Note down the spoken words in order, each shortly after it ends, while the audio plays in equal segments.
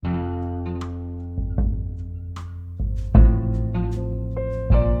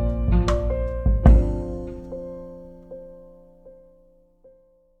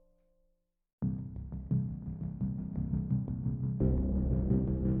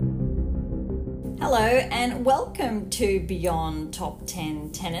Hello and welcome to Beyond Top 10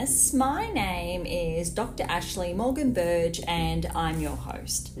 Tennis. My name is Dr. Ashley Morgan Burge and I'm your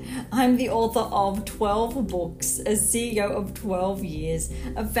host. I'm the author of 12 books, a CEO of 12 years,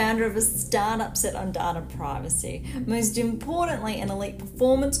 a founder of a startup set on data privacy, most importantly an elite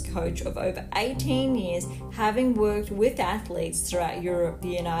performance coach of over 18 years, having worked with athletes throughout Europe, the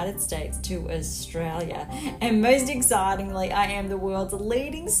United States to Australia. And most excitingly, I am the world's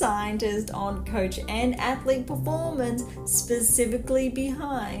leading scientist on coach and athlete performance, specifically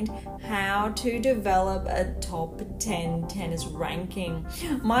behind how to develop a top 10 tennis ranking.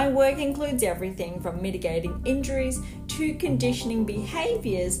 My work includes everything from mitigating injuries to conditioning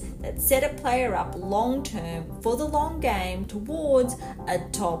behaviors that set a player up long term for the long game towards a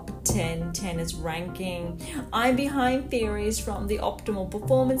top 10 tennis ranking. I'm behind theories from the optimal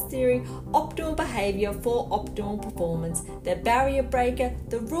performance theory, optimal behavior for optimal performance, the barrier breaker,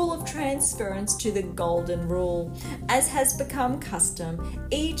 the rule of transference to the golden rule. As has become custom,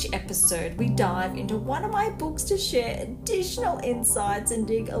 each episode we dive into one of my books to share additional insights and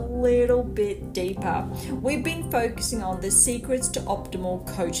dig a little bit deeper. We've been focusing on the secrets to optimal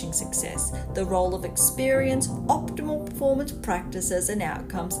coaching success, the role of experience, optimal performance practices and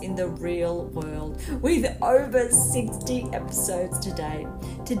outcomes in the real world, with over 60 episodes to date.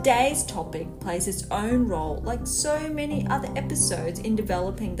 Today's topic plays its own role, like so many other episodes, in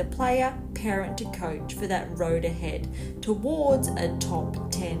developing the player, parent to coach for that road ahead towards a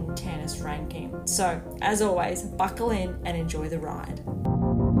top 10 tennis ranking. So, as always, buckle in and enjoy the ride.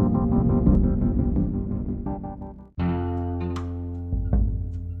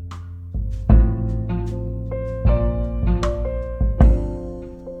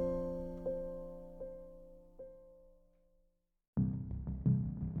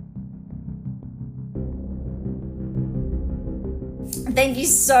 Thank you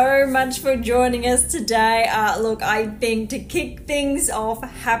so much for joining us today. Look, I think to kick things off,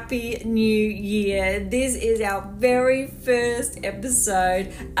 Happy New Year. This is our very first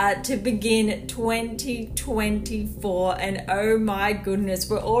episode to begin 2024, and oh my goodness,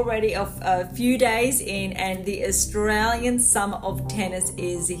 we're already a few days in and the Australian Summer of Tennis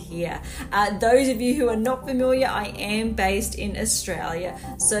is here. Those of you who are not familiar, I am based in Australia,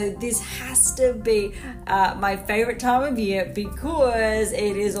 so this has to be my favorite time of year because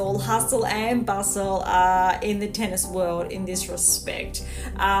it is all hustle and bustle in the tennis world in this respect.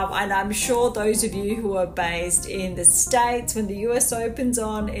 And I'm sure those of you who are based in the States, when the US Open's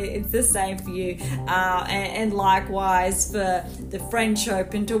on, it's the same for you. And likewise for the French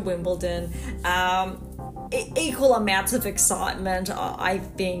Open to Wimbledon. Equal amounts of excitement, I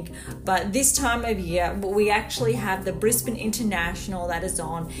think, but this time of year we actually have the Brisbane International that is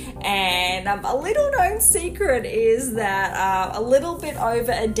on, and a little known secret is that a little bit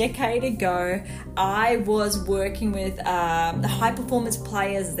over a decade ago I was working with the high performance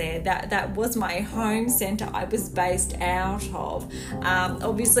players there. That was my home centre I was based out of.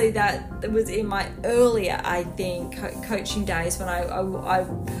 Obviously that was in my earlier, I think, coaching days when I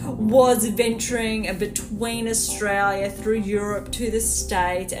was venturing between Australia through Europe to the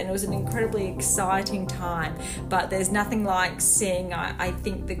States, and it was an incredibly exciting time. But there's nothing like seeing, I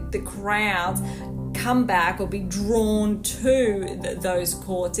think, the crowds come back or be drawn to those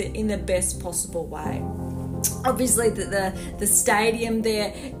courts in the best possible way. Obviously, the stadium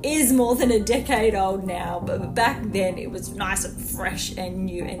there is more than a decade old now, but back then it was nice and fresh and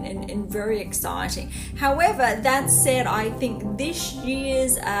new and very exciting. However, that said, I think this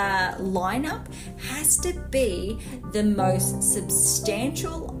year's lineup has to be the most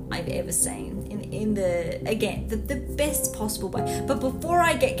substantial I've ever seen in the best possible way. But before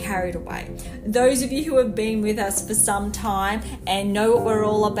I get carried away, those of you who have been with us for some time and know what we're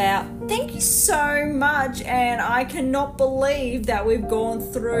all about, thank you so much. And I cannot believe that we've gone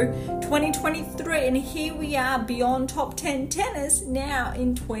through 2023 and here we are beyond top 10 tennis now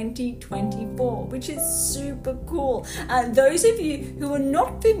in 2024, which is super cool. Those of you who are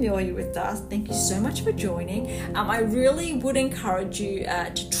not familiar with us, thank you so much for joining. I really would encourage you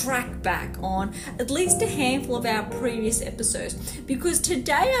to track back on at least a handful of our previous episodes, because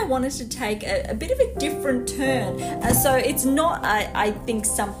today I wanted to take a bit of a different turn. So it's not, I think,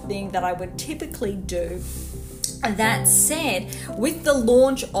 something that I would typically do. That said, with the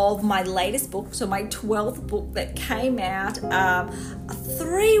launch of my latest book, so my 12th book that came out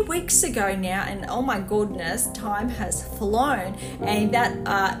 3 weeks ago now, and oh my goodness, time has flown, and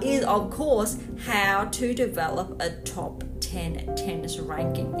that is, of course, how to develop a top 10 tennis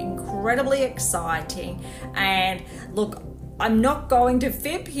ranking. Incredibly exciting. And look, I'm not going to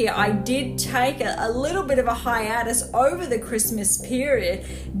fib here. I did take a little bit of a hiatus over the Christmas period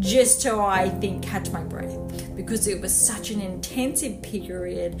just to, I think, catch my breath, because it was such an intensive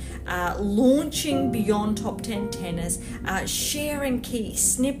period, launching Beyond Top 10 Tennis, sharing key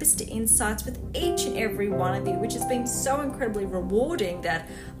snippets to insights with each and every one of you, which has been so incredibly rewarding that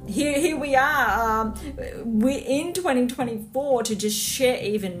here we are, we're in 2024 to just share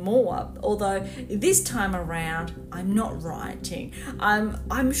even more. Although this time around, I'm not writing.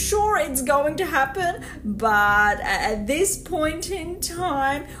 I'm sure it's going to happen, but at this point in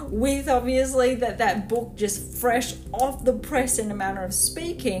time, with obviously that book just fresh off the press in a manner of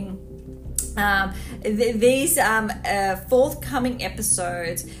speaking, these forthcoming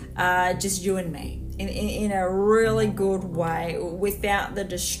episodes are just you and me. In a really good way, without the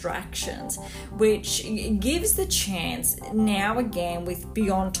distractions, which gives the chance now again with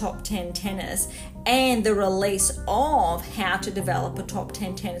Beyond Top 10 Tennis and the release of how to develop a top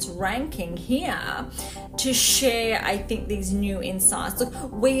 10 tennis ranking here to share, I think, these new insights. Look,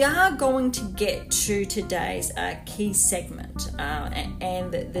 we are going to get to today's key segment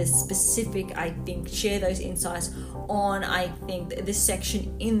and the specific, I think, share those insights on, I think, this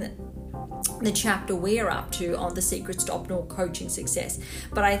section in the chapter we're up to on the secrets to optimal coaching success.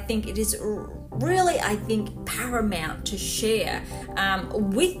 But I think it is really, I think, paramount to share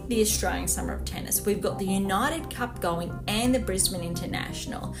with the Australian Summer of Tennis. We've got the United Cup going and the Brisbane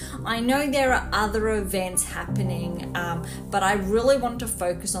International. I know there are other events happening, but I really want to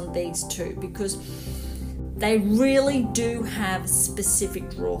focus on these two because they really do have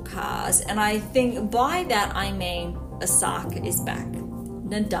specific draw cards. And I think by that I mean Osaka is back,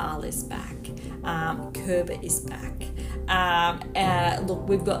 Nadal is back, Kerber is back. Look,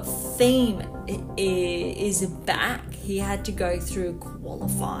 we've got Thiem is back. He had to go through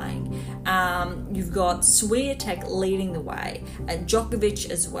qualifying. You've got Swiatek leading the way, Djokovic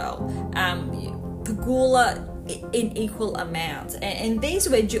as well, Pegula in equal amounts. And these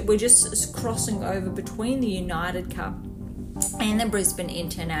we're just crossing over between the United Cup and the Brisbane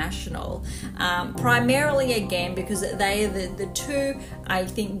International, primarily again because they are the two, I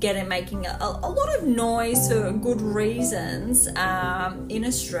think, making a lot of noise for good reasons in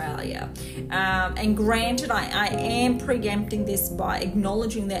Australia. And granted, I am preempting this by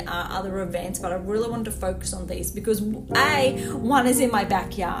acknowledging there are other events, but I really want to focus on these because one is in my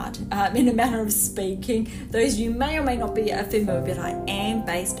backyard, in a manner of speaking. Those of you may or may not be familiar, but I am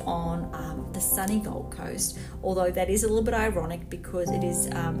based on the sunny Gold Coast, although that is a little bit ironic because it is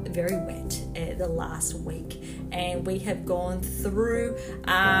very wet the last week, and we have gone through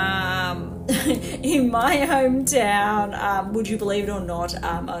in my hometown, would you believe it or not,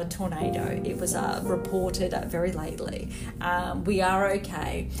 a tornado. It was reported very lately. We are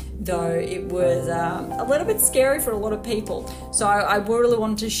okay, though it was a little bit scary for a lot of people. So I really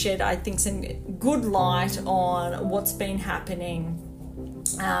wanted to shed, I think, some good light on what's been happening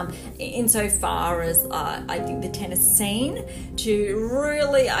insofar as I think the tennis scene, to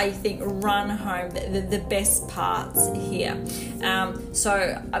really, I think, run home the best parts here.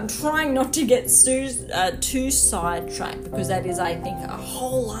 So I'm trying not to get too sidetracked because that is, I think, a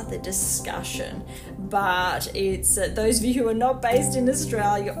whole other discussion. But it's those of you who are not based in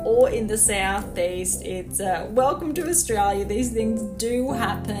Australia or in the southeast, it's welcome to Australia. These things do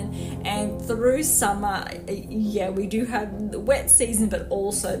happen, and through summer, we do have the wet season, but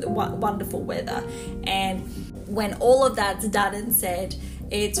also the wonderful weather. And when all of that's done and said,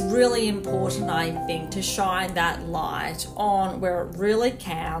 it's really important, I think, to shine that light on where it really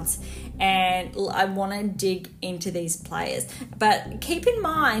counts. And I want to dig into these players. But keep in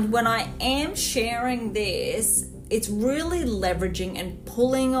mind, when I am sharing this, it's really leveraging and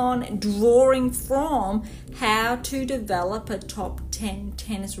pulling on, drawing from how to develop a top 10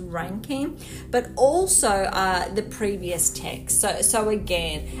 tennis ranking, but also the previous text. So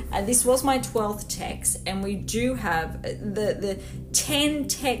again, this was my 12th text, and we do have the 10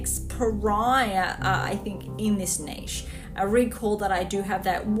 texts prior, I think, in this niche. I recall that I do have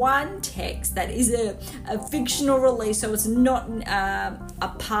that one text that is a fictional release, so it's not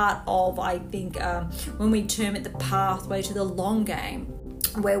a part of, I think, when we term it the pathway to the long game,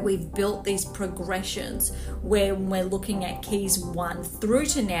 where we've built these progressions where we're looking at keys 1 through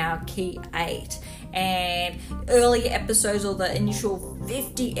to now key 8. And early episodes, or the initial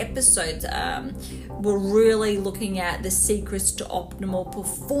 50 episodes, were really looking at the secrets to optimal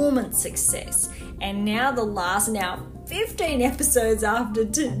performance success. And now the last 15 episodes after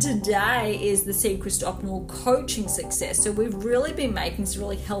today is the secrets to optimal coaching success. So we've really been making some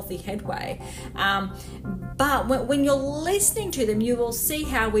really healthy headway. But when you're listening to them, you will see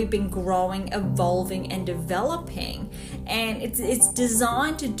how we've been growing, evolving, and developing. And it's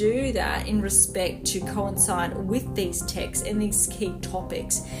designed to do that in respect to coincide with these texts and these key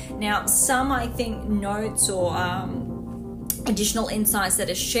topics. Now, some, I think, notes or additional insights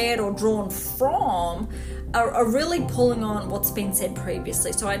that are shared or drawn from are really pulling on what's been said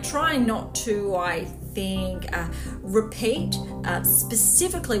previously. So I try not to, repeat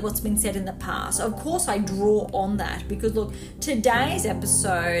specifically what's been said in the past. Of course, I draw on that because, look, today's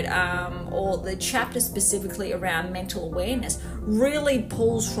episode, or the chapter specifically around mental awareness, really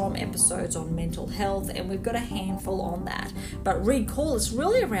pulls from episodes on mental health, and we've got a handful on that. But recall, it's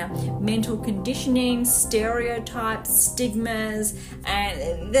really around mental conditioning, stereotypes, stigmas,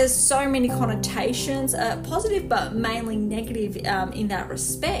 and there's so many connotations, positive but mainly negative in that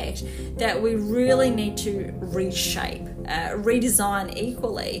respect, that we really need to reshape, redesign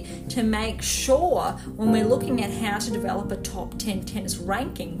equally to make sure when we're looking at how to develop a top 10 tennis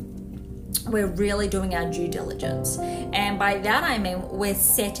ranking, we're really doing our due diligence. And by that I mean we're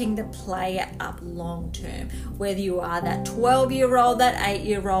setting the player up long term. Whether you are that 12-year-old, that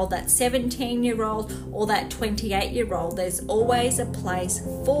 8-year-old, that 17-year-old, or that 28-year-old, there's always a place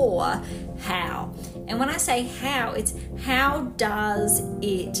for how. And when I say how, it's how does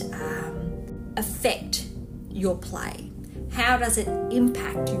it affect your play? How does it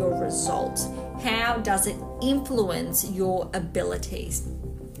impact your results? How does it influence your abilities?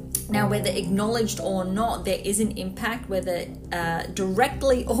 Now, whether acknowledged or not, there is an impact, whether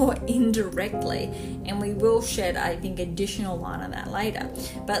directly or indirectly, and we will shed, I think, additional light on that later.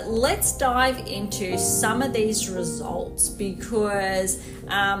 But let's dive into some of these results, because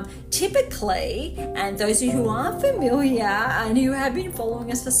typically, and those of you who are familiar and who have been following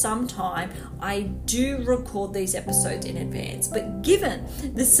us for some time, I do record these episodes in advance. But given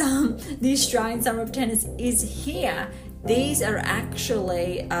the Australian Summer of Tennis is here, these are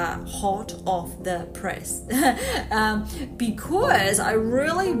actually hot off the press because I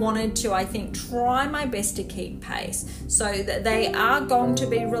really wanted to, I think, try my best to keep pace. So that they are going to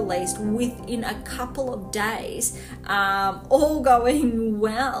be released within a couple of days, all going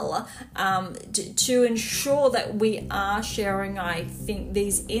well, to ensure that we are sharing, I think,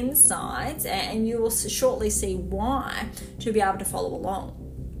 these insights, and you will shortly see why, to be able to follow along.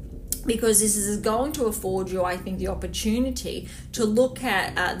 Because this is going to afford you, I think, the opportunity to look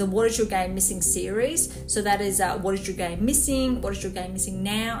at the What Is Your Game Missing series. So that is what is your game missing, what is your game missing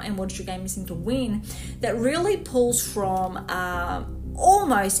now, and what is your game missing to win. That really pulls from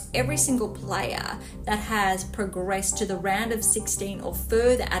almost every single player that has progressed to the round of 16 or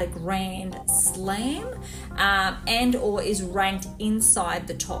further at a Grand Slam, and or is ranked inside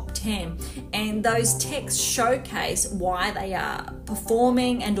the top 10. And those texts showcase why they are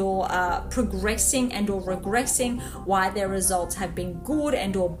performing and or progressing and or regressing, why their results have been good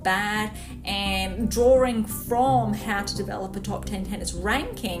and or bad, and drawing from how to develop a top 10 tennis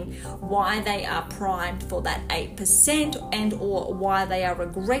ranking, why they are primed for that 8% and or why they are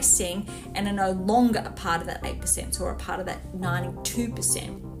regressing and are no longer a part of that 8%, so are a part of that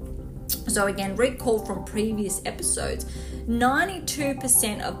 92%. So again, recall from previous episodes,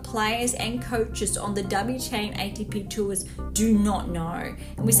 92% of players and coaches on the WTA and ATP tours do not know.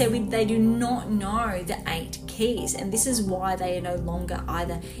 And we say they do not know the 8 keys. And this is why they are no longer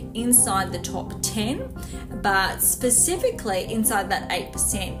either inside the top 10, but specifically inside that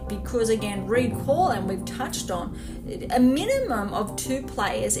 8%. Because again, recall, and we've touched on, a minimum of 2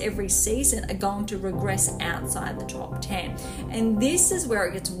 players every season are going to regress outside the top 10. And this is where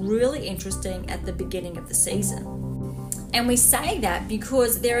it gets really interesting at the beginning of the season. And we say that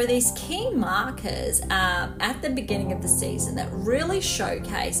because there are these key markers at the beginning of the season that really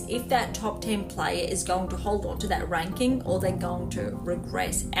showcase if that top 10 player is going to hold on to that ranking or they're going to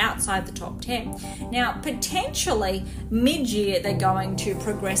regress outside the top 10. Now, potentially mid-year, they're going to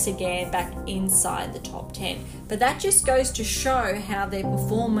progress again back inside the top 10. But that just goes to show how their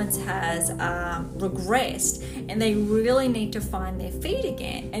performance has regressed, and they really need to find their feet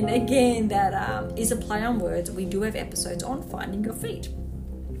again. And again, that is a play on words. We do have episodes on finding your feet.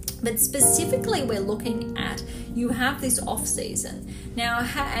 But specifically, we're looking at, you have this off season now,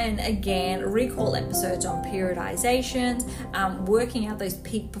 and again, recall episodes on periodizations, working out those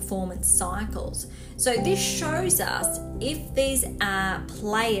peak performance cycles. So this shows us if these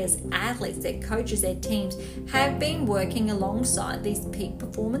players, athletes, their coaches, their teams have been working alongside these peak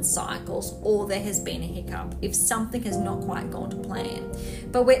performance cycles, or there has been a hiccup, if something has not quite gone to plan.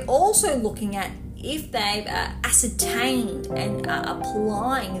 But we're also looking at if they've ascertained and are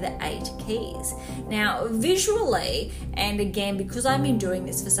applying the 8 keys. Now, visually, and again, because I've been doing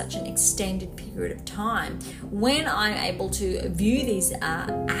this for such an extended period of time, when I'm able to view these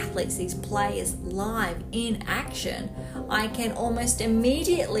athletes, these players live in action, I can almost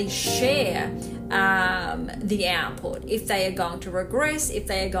immediately share the output, if they are going to regress, if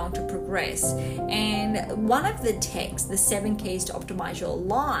they are going to progress. And one of the texts, the 7 keys to optimize your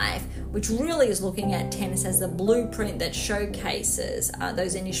life, which really is looking at tennis as the blueprint that showcases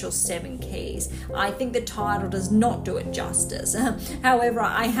those initial 7 keys. I think the title does not do it justice. However,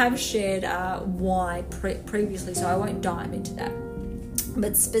 I have shared why previously, so I won't dive into that.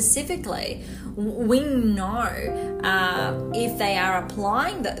 But specifically, we know if they are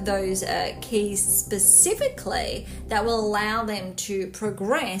applying those keys specifically, that will allow them to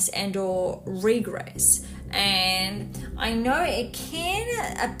progress and or regress. And I know it can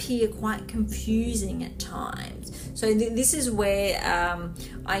appear quite confusing at times. So this is where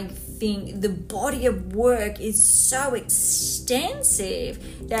I think the body of work is so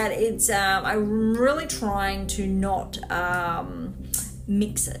extensive that it's I'm really trying to not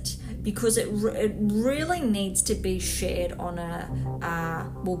mix it, because it really needs to be shared on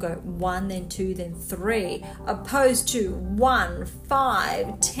we'll go 1, then 2, then 3, opposed to 1,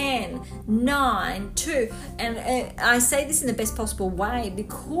 5, 10, 9, 2. And I say this in the best possible way,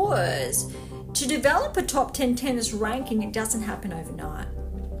 because to develop a top 10 tennis ranking, it doesn't happen overnight.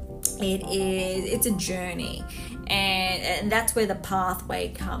 It's a journey, and that's where the pathway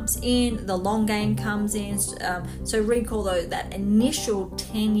comes in, the long game comes in. So recall though that initial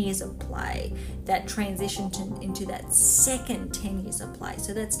 10 years of play, that transition into that second 10 years of play.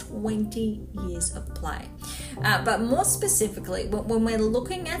 So that's 20 years of play. But more specifically, when we're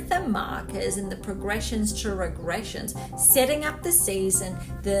looking at the markers and the progressions to regressions, setting up the season,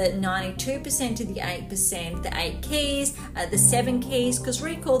 the 92% to the 8%, the 8 keys, the 7 keys, because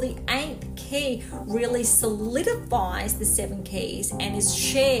recall the 8th key really solidifies the 7 keys and is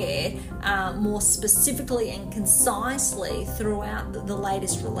shared more specifically and concisely throughout the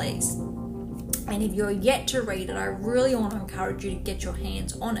latest release. And if you're yet to read it, I really want to encourage you to get your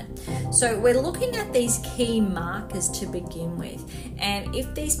hands on it. So we're looking at these key markers to begin with. And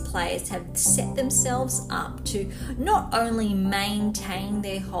if these players have set themselves up to not only maintain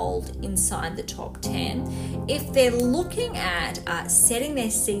their hold inside the top 10, if they're looking at setting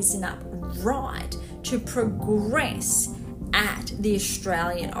their season up right to progress at the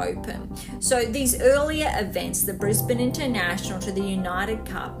Australian Open. So these earlier events, the Brisbane International to the United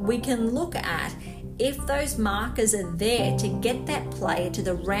Cup, we can look at if those markers are there to get that player to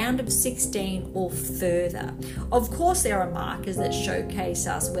the round of 16 or further. Of course, there are markers that showcase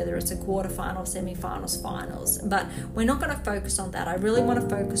us, whether it's a quarterfinal, semi-finals, finals, but we're not going to focus on that. I really want to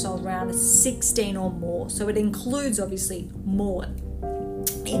focus on round of 16 or more. So it includes obviously more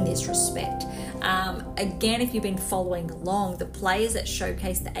in this respect. Again, if you've been following along, the players that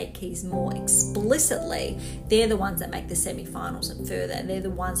showcase the 8 keys more explicitly, they're the ones that make the semi-finals and further, and they're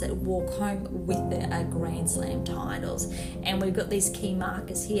the ones that walk home with the Grand Slam titles. And we've got these key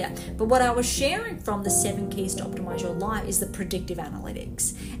markers here. But what I was sharing from the 7 keys to optimize your life is the predictive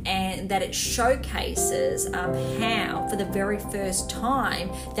analytics, and that it showcases how, for the very first time,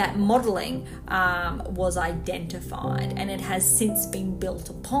 that modeling was identified, and it has since been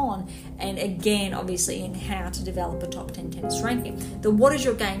built upon. And again, obviously, in how to develop a top 10 tennis ranking. The What Is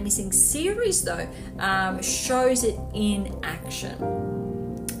Your Game Missing series, though, shows it in action.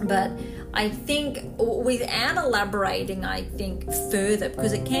 But I think, without elaborating, further,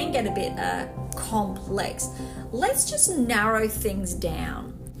 because it can get a bit complex, let's just narrow things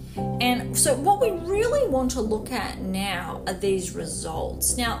down. And so what we really want to look at now are these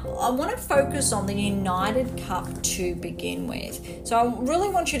results. Now, I want to focus on the United Cup to begin with. So I really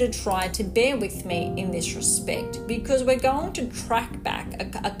want you to try to bear with me in this respect, because we're going to track back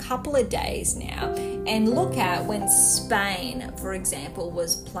a couple of days now and look at when Spain, for example,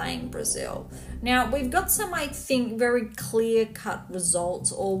 was playing Brazil. Now, we've got some, I think, very clear-cut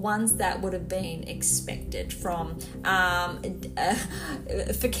results, or ones that would have been expected from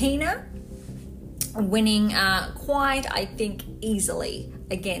Fokina winning quite, I think, easily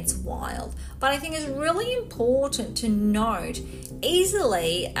against Wild. But I think it's really important to note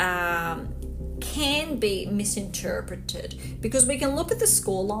easily can be misinterpreted, because we can look at the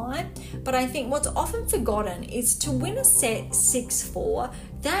scoreline, but I think what's often forgotten is to win a set 6-4,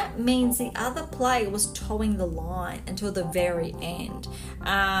 that means the other player was towing the line until the very end.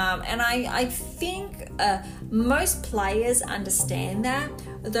 And I think most players understand that,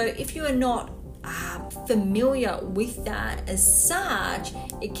 though if you are not familiar with that as such,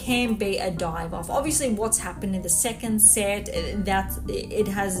 it can be a dive off. Obviously what's happened in the second set, it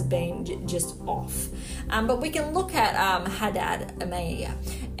has been just off, but we can look at Haddad Amaya,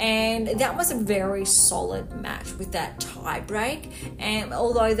 and that was a very solid match with that tie break, and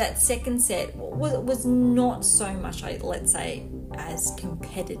although that second set was not so much, let's say, as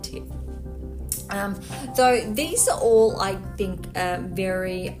competitive. Though these are all, I think,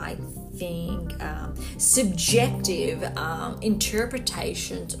 very subjective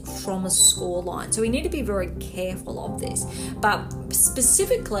interpretations from a scoreline. So we need to be very careful of this. But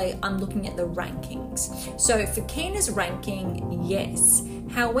specifically, I'm looking at the rankings. So for Keena's ranking, yes.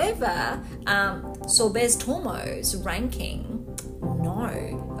 However, Sorbes Tormo's ranking,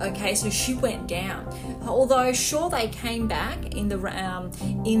 no. Okay, so she went down. Although sure, they came back in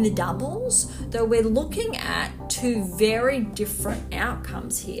the doubles, though we're looking at two very different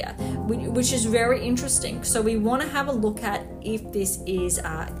outcomes here, which is very interesting. So we want to have a look at if this is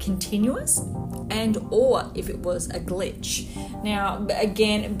continuous and or if it was a glitch. Now,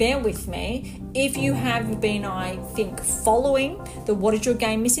 again, bear with me. If you have been, I think, following the What Is Your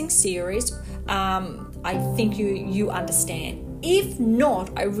Game Missing series, I think you understand. If not,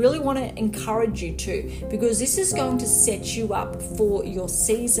 I really want to encourage you to, because this is going to set you up for your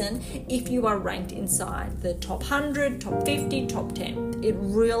season if you are ranked inside the top 100, top 50, top 10. It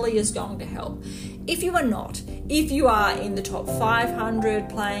really is going to help. If you are not, if you are in the top 500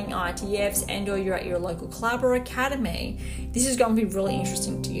 playing ITFs and or you're at your local club or academy, this is going to be really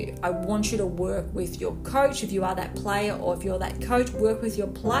interesting to you. I want you to work with your coach if you are that player, or if you're that coach, work with your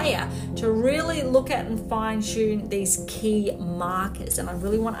player to really look at and fine tune these key markers. And I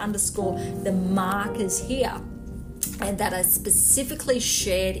really want to underscore the markers here, and that are specifically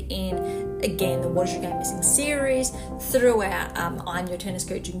shared in, again, the What Is Your Game Missing series, throughout I'm Your Tennis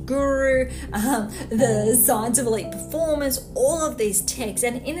Coaching Guru, the Science of Elite Performance, all of these texts,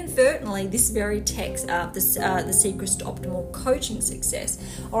 and inadvertently this very text, the Secrets to Optimal Coaching Success.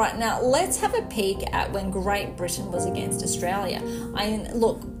 All right, now let's have a peek at when Great Britain was against Australia.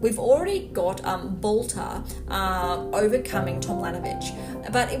 Look, we've already got Bolter overcoming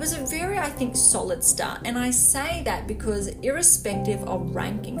Tomljanovic, but it was a very, I think, solid start, and I say that because irrespective of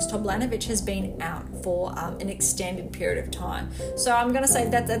rankings, Tomljanovic has been out for an extended period of time. So I'm going to say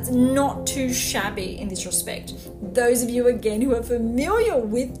that that's not too shabby in this respect. Those of you, again, who are familiar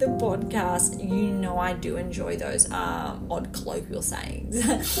with the podcast, you know I do enjoy those odd colloquial sayings.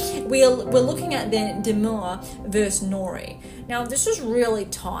 We're looking at then Demur versus Nori. Now, this was really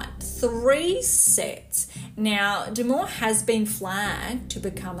tight. 3 sets. Now, Demur has been flagged to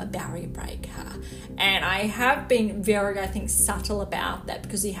become a barrier breaker, and I have been very, I think, subtle about that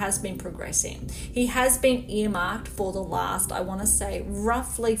because he has been progressing. He has been earmarked for the last, I want to say,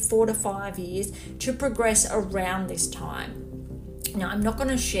 roughly 4 to 5 years to progress around this time. Now, I'm not going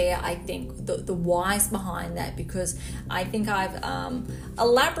to share, I think, the whys behind that, because I think I've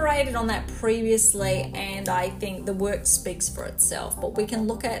elaborated on that previously, and I think the work speaks for itself. But we can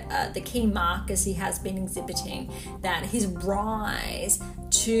look at the key markers he has been exhibiting, that his rise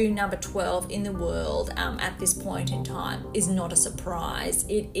to number 12 in the world at this point in time is not a surprise.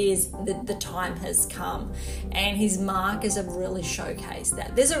 It is the time has come, and his markers have really showcased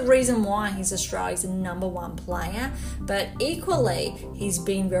that. There's a reason why he's Australia's number 1 player, but equally he's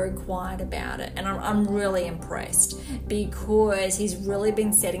been very quiet about it, and I'm really impressed because he's really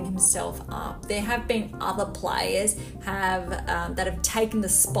been setting himself up. There have been other players that have taken the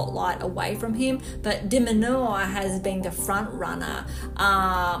spotlight away from him, but De Minaur has been the front runner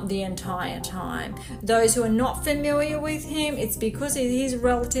the entire time. Those who are not familiar with him, it's because he's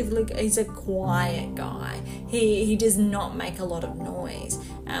a quiet guy. He does not make a lot of noise.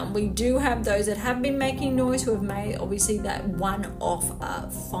 We do have those that have been making noise, who have made obviously that one-off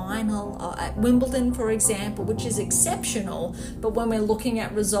final at Wimbledon, for example, which is exceptional. But when we're looking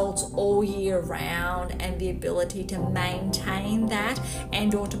at results all year round and the ability to maintain that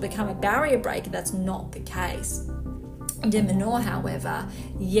and or to become a barrier breaker, that's not the case. De Minaur, however,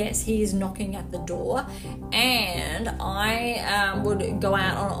 yes, he is knocking at the door, and I would go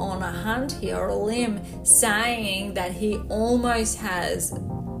out on a hunt here, or a limb, saying that he almost has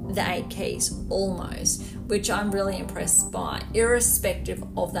the 8 keys, almost. which I'm really impressed by, irrespective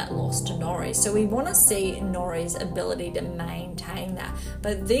of that loss to Norrie. So we want to see Norrie's ability to maintain that.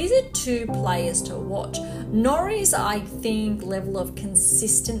 But these are two players to watch. Norrie's, I think, level of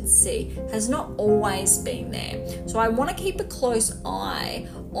consistency has not always been there. So I want to keep a close eye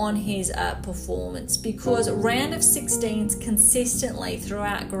on his performance, because round of 16s consistently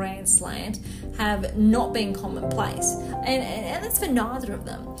throughout Grand Slams have not been commonplace, and that's for neither of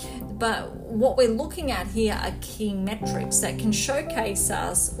them. But what we're looking at here are key metrics that can showcase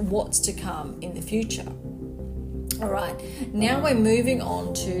us what's to come in the future. All right, now we're moving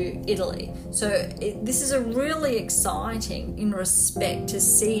on to Italy. So this is a really exciting in respect to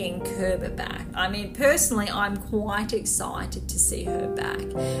seeing Kerber back. I mean, personally, I'm quite excited to see her back.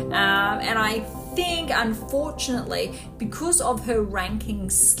 And I think, unfortunately, because of her ranking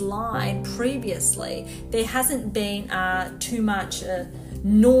slide previously, there hasn't been too much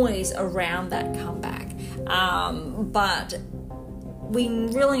noise around that comeback. But we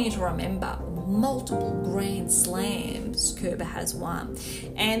really need to remember multiple Grand Slams Kerber has won.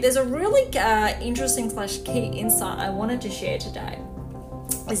 And there's a really interesting / key insight I wanted to share today,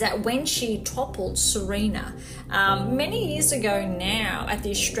 is that when she toppled Serena many years ago now at the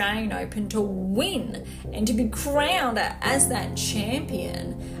Australian Open to win and to be crowned as that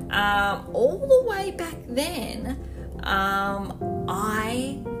champion, all the way back then,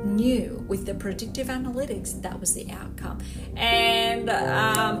 I knew with the predictive analytics that was the outcome. And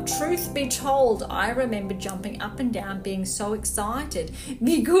truth be told, I remember jumping up and down being so excited,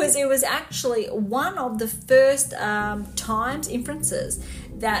 because it was actually one of the first inferences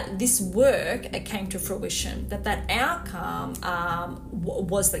that this work came to fruition, that outcome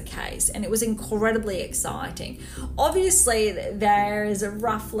was the case, and it was incredibly exciting. Obviously, there is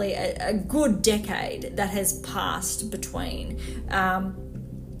roughly a good decade that has passed between,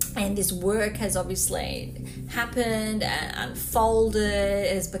 and this work has obviously happened and unfolded,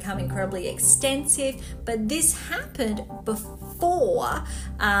 has become incredibly extensive, but this happened before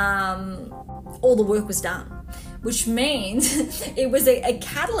all the work was done, which means it was a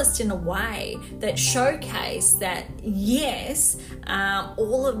catalyst in a way that showcased that, yes,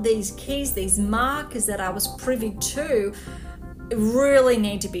 all of these keys, these markers that I was privy to, really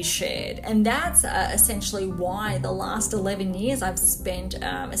need to be shared. And that's essentially why the last 11 years I've spent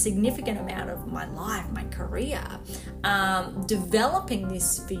a significant amount of my life, my career, developing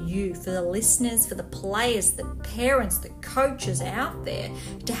this for you, for the listeners, for the players, the parents, the coaches out there,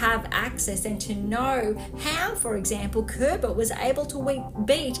 to have access and to know how, for example, Kerber was able to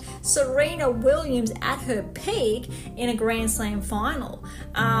beat Serena Williams at her peak in a Grand Slam final.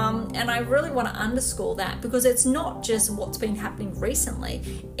 And I really want to underscore that, because it's not just what's been happening recently,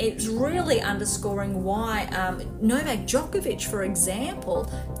 it's really underscoring why Novak Djokovic, for example,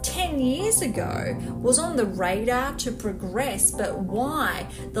 10 years ago was on the radar to progress, but why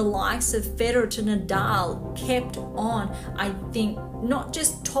the likes of Federer to Nadal kept on, I think, not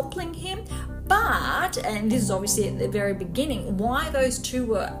just toppling him, but, and this is obviously at the very beginning, why those two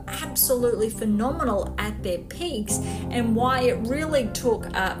were absolutely phenomenal at their peaks, and why it really took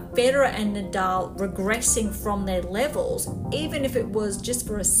Federer and Nadal regressing from their levels, even if it was just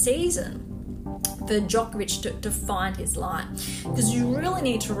for a season, for Djokovic to find his line. Because you really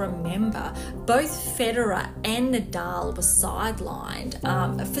need to remember, both Federer and Nadal were sidelined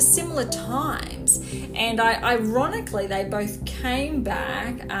for similar times, and ironically they both came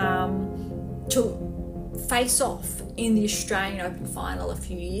back to face off in the Australian Open final a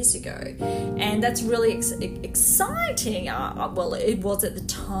few years ago, and that's really exciting. Well, it was at the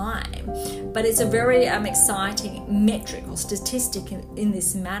time, but it's a very exciting metric or statistic in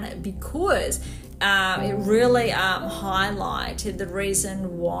this manner, because it really highlighted the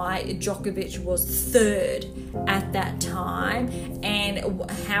reason why Djokovic was third at that time, and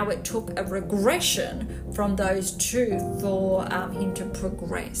how it took a regression from those two for him to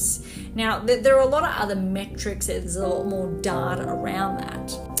progress. Now, there are a lot of other metrics, there's a lot more data around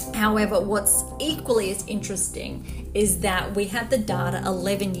that. However, what's equally as interesting is that we had the data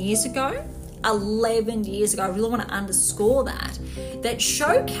 11 years ago. 11 years ago, I really want to underscore that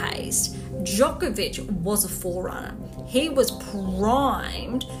showcased Djokovic was a forerunner. He was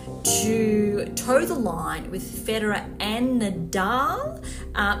primed to toe the line with Federer and Nadal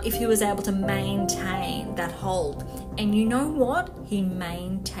if he was able to maintain that hold. And you know what? He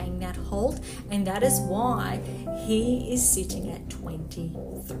maintained that hold, and that is why he is sitting at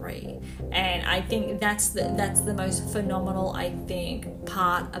 23. And I think that's the most phenomenal, I think,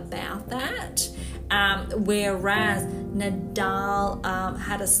 part about that. Whereas Nadal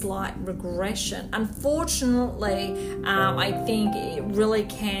had a slight regression. Unfortunately, I think it really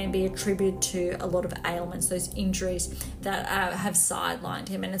can be attributed to a lot of ailments, those injuries that have sidelined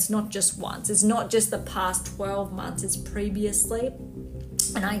him. And it's not just once, it's not just the past 12 months, it's previously.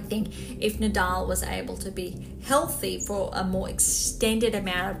 And I think if Nadal was able to be healthy for a more extended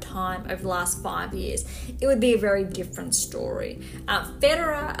amount of time over the last 5 years, it would be a very different story.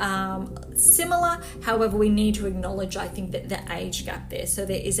 Federer, similar. However, we need to acknowledge, I think, that the age gap there. So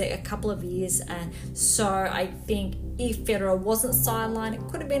there is a couple of years. And so I think if Federer wasn't sidelined, it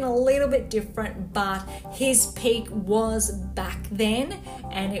could have been a little bit different, but his peak was back then.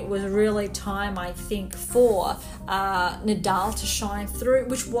 And it was really time, I think, for Nadal to shine through,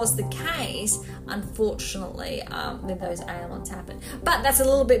 which was the case, unfortunately, when those ailments happened. But that's a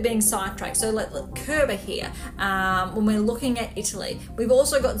little bit being sidetracked. So let Kerber here, when we're looking at Italy, we've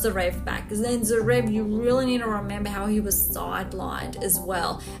also got Zverev back. Because then Zverev, you really need to remember how he was sidelined as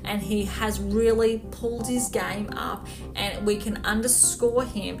well. And he has really pulled his game up, and we can underscore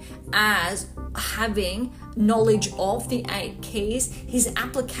him as having knowledge of the 8 keys. His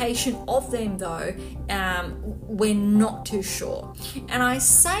application of them, though, we're not too sure. And I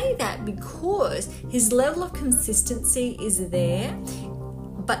say that because his level of consistency is there,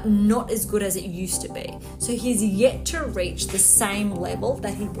 but not as good as it used to be. So he's yet to reach the same level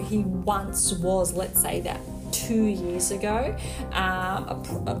that he once was, let's say that 2 years ago,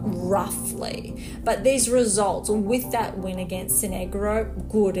 roughly. But these results, with that win against Sinegro,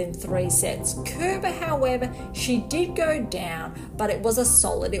 good in 3 sets. Kerber, however, she did go down, but it was a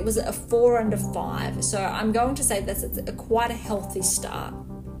solid. It was a 4 under 5. So I'm going to say that's quite a healthy start.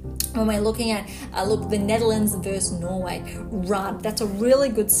 When we're looking at, the Netherlands versus Norway run, that's a really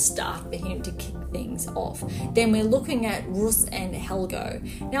good start for him to kick things off. Then we're looking at Rus and Helgo.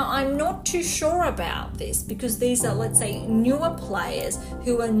 Now, I'm not too sure about this because these are, let's say, newer players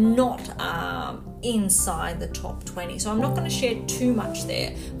who are not inside the top 20. So I'm not going to share too much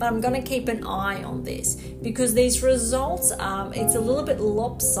there, but I'm going to keep an eye on this because these results, it's a little bit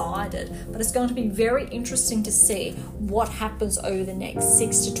lopsided, but it's going to be very interesting to see what happens over the next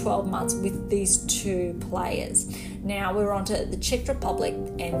 6 to 12 months with these 2 players. Now we're on to the Czech Republic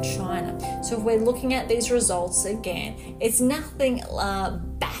and China. So if we're looking at these results again, it's nothing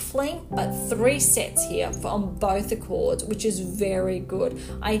baffling, but 3 sets here on both the courts, which is very good.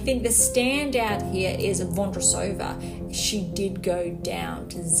 I think the standout here is Vondrousova. She did go down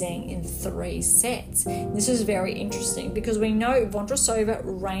to Zheng in 3 sets. This is very interesting because we know Vondrousova,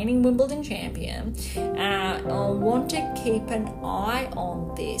 reigning Wimbledon champion. I want to keep an eye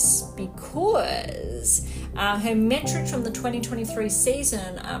on this because her metrics from the 2023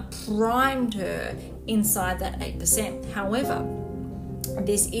 season primed her inside that 8%. However,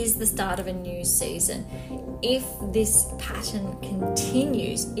 this is the start of a new season. If this pattern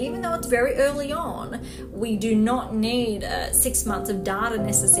continues, even though it's very early on, we do not need 6 months of data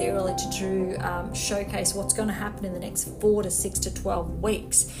necessarily to showcase what's going to happen in the next 4 to 6 to 12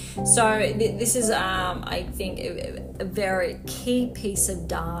 weeks. So this is, I think, a very key piece of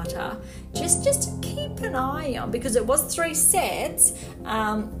data just to keep an eye on, because it was 3 sets,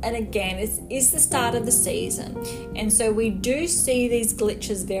 and again, it's the start of the season, and so we do see these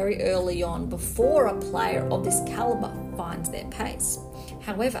glitches very early on before a player of this caliber finds their pace.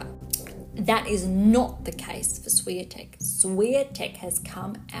 However, that is not the case for Swiatek. Swiatek has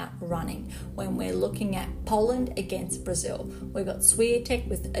come out running when we're looking at Poland against Brazil. We've got Swiatek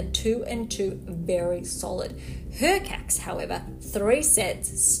with a 2-2, very solid. Hurkacz, however, 3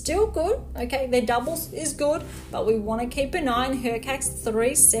 sets, still good. Okay, their doubles is good, but we want to keep an eye on Hurkacz,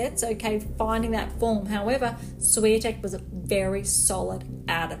 3 sets. Okay, finding that form. However, Swiatek was very solid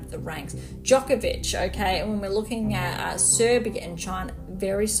out of the ranks. Djokovic, okay, and when we're looking at Serbia and China,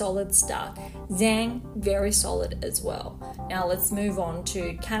 very solid start. Zhang, very solid as well. Now let's move on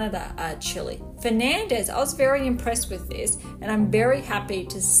to Canada, Chile. Fernandez, I was very impressed with this, and I'm very happy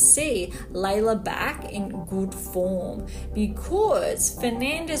to see Layla back in good form because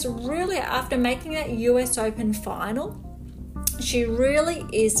Fernandez really, after making that US Open final, she really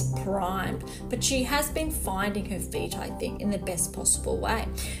is primed, but she has been finding her feet, I think, in the best possible way.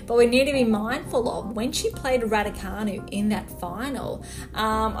 But we need to be mindful of when she played Raducanu in that final.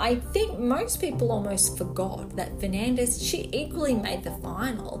 I think most people almost forgot that Fernandez, she equally made the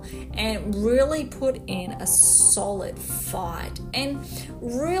final and really put in a solid fight and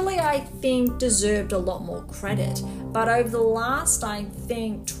really, I think, deserved a lot more credit. But over the last, I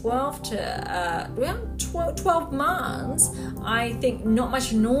think, 12 months, I think not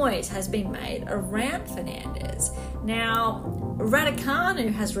much noise has been made around Fernandez. Now,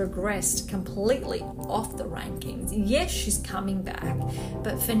 Raducanu has regressed completely off the rankings. Yes, she's coming back,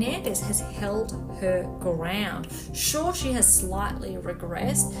 but Fernandez has held her ground. Sure, she has slightly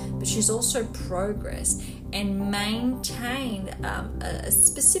regressed, but she's also progressed and maintained a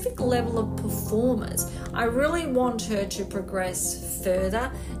specific level of performance. I really want her to progress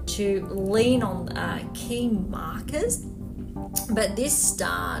further, to lean on key markers, but this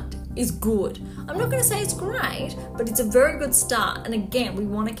start is good. I'm not going to say it's great, but it's a very good start. And again, we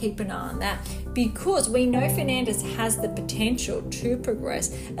want to keep an eye on that because we know Fernandez has the potential to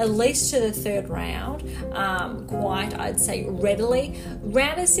progress at least to the third round, quite, I'd say, readily.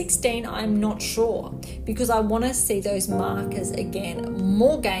 Round of 16, I'm not sure because I want to see those markers again,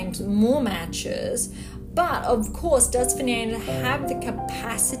 more games, more matches. But of course, does Fernandez have the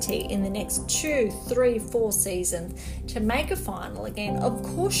capacity in the next 2, 3, 4 seasons to make a final again? Of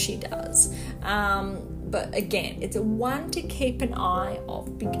course she does. But again, it's one to keep an eye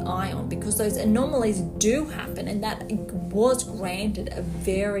on because those anomalies do happen, and that was granted a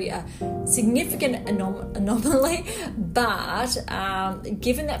very significant anomaly. But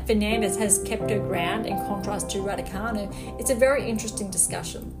given that Fernandez has kept her ground in contrast to Raducanu, it's a very interesting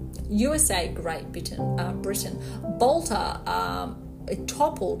discussion. USA, Great Britain, Bolter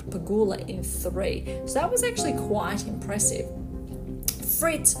toppled Pegula in 3, so that was actually quite impressive.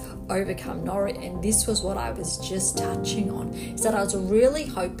 Fritz overcome Norrie, and this was what I was just touching on, is that I was really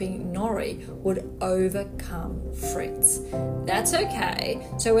hoping Norrie would overcome Fritz. That's okay.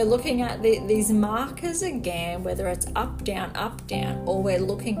 So we're looking at these markers again, whether it's up, down, or we're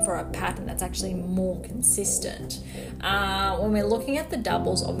looking for a pattern that's actually more consistent. When we're looking at the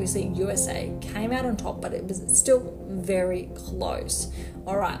doubles, obviously USA came out on top, but it was still very close.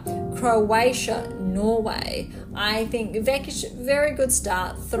 All right, Croatia, Norway. I think Vekic, very good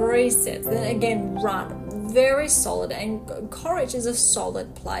start, 3 sets. Then again, Rudd, very solid, and Coric is a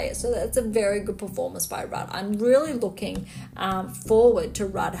solid player, so that's a very good performance by Rudd. I'm really looking forward to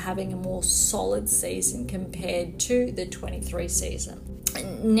Rudd having a more solid season compared to the 23 season.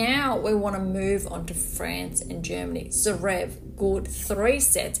 Now we want to move on to France and Germany. Zverev, good, 3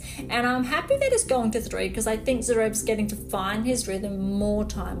 sets. And I'm happy that it's going to 3 because I think Zverev's getting to find his rhythm, more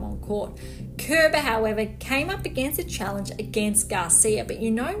time on court. Kerber, however, came up against a challenge against Garcia, but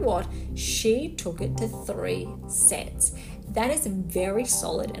you know what? She took it to 3 sets. That is very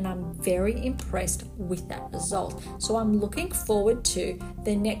solid, and I'm very impressed with that result. So I'm looking forward to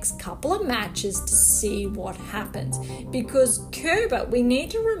the next couple of matches to see what happens. Because Kerber, we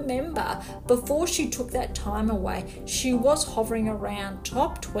need to remember, before she took that time away, she was hovering around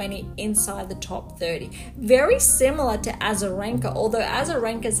top 20 inside the top 30. Very similar to Azarenka, although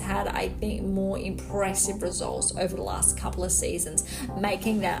Azarenka's had, I think, more impressive results over the last couple of seasons,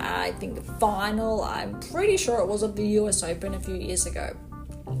 making that, I think, final. I'm pretty sure it was of the US Open a few years ago.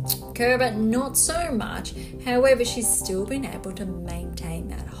 Kerber, not so much. However, she's still been able to maintain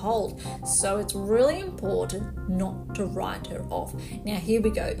that hold. So it's really important not to write her off. Now, here we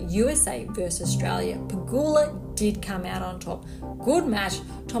go. USA versus Australia. Pegula did come out on top. Good match.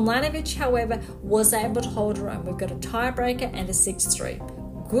 Tomljanovic, however, was able to hold her own. We've got a tiebreaker and a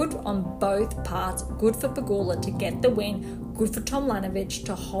 6-3. Good on both parts. Good for Pegula to get the win. Good for Tomljanovic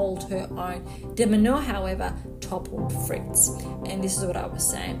to hold her own. De Minaur, however, toppled Fritz. And this is what I was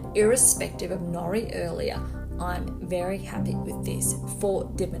saying. Irrespective of Norrie earlier, I'm very happy with this for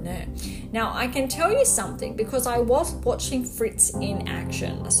De Minaur. Now, I can tell you something because I was watching Fritz in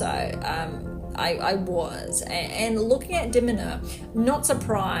action. So, I was. And looking at De Minaur, not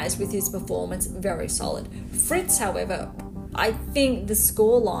surprised with his performance, very solid. Fritz, however, I think the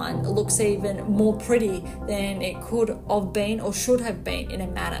scoreline looks even more pretty than it could have been or should have been in a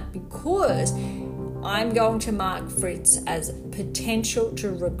manner, because I'm going to mark Fritz as potential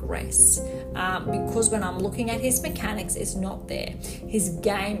to regress, because when I'm looking at his mechanics, it's not there. His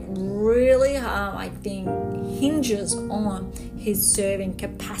game really, I think, hinges on his serving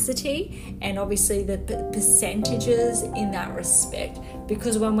capacity and obviously the percentages in that respect,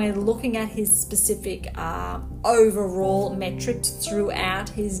 because when we're looking at his specific overall metrics throughout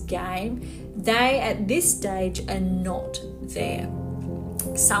his game, they at this stage are not there.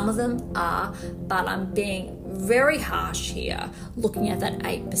 Some of them are, but I'm being very harsh here, looking at that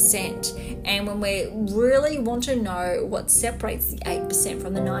 8%. And when we really want to know what separates the 8%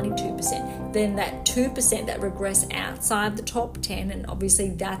 from the 92%, then that 2% that regress outside the top 10, and obviously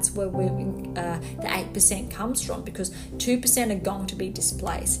that's where the 8% comes from, because 2% are going to be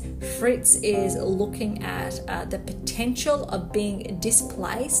displaced. Fritz is looking at the potential of being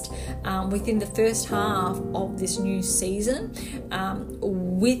displaced within the first half of this new season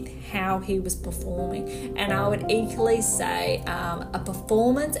with how he was performing. And I would equally say a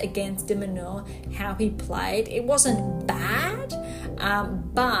performance against de Minaur, how he played, it wasn't bad,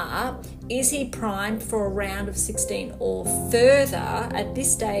 but is he primed for a round of 16 or further? At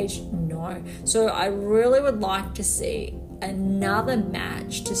this stage, no. So I really would like to see another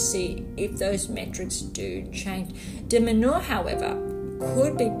match to see if those metrics do change. De Minaur, however,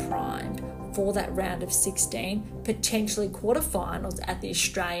 could be primed for that round of 16, potentially quarterfinals at the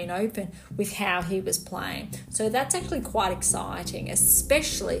Australian Open with how he was playing. So that's actually quite exciting,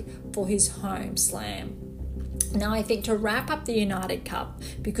 especially for his home slam. Now, I think to wrap up the United Cup,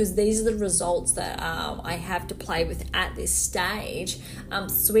 because these are the results that I have to play with at this stage,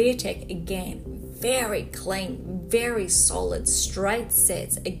 Swiatek, again, very clean, very solid, straight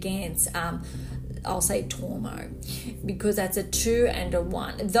sets against I'll say Tormo, because that's a 2 and a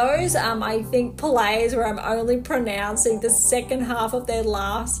 1. Those I think players where I'm only pronouncing the second half of their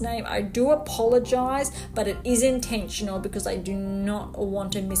last name, I do apologize, but it is intentional because I do not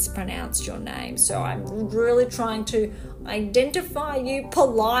want to mispronounce your name. So I'm really trying to identify you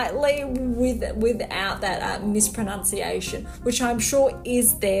politely without that mispronunciation, which I'm sure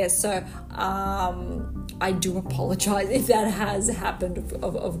is there. So I do apologize if that has happened,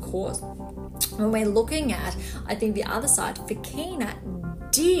 of course. When we're looking at, I think the other side,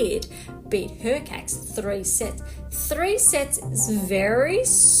 Fekina did beat Hurkacz 3 sets. 3 sets is very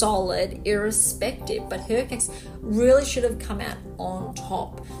solid, irrespective, but Hurkacz really should have come out on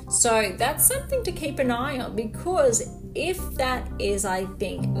top. So that's something to keep an eye on, because if that is, I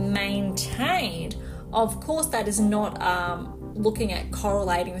think, maintained, of course that is not looking at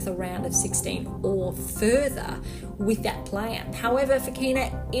correlating with a round of 16 or further with that player. However,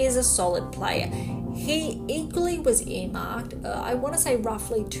 Fekina is a solid player. He equally was earmarked, I want to say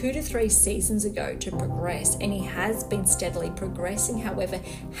roughly 2 to 3 seasons ago, to progress, and he has been steadily progressing, however,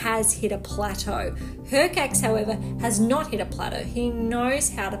 has hit a plateau. Hurkacz, however, has not hit a plateau. He knows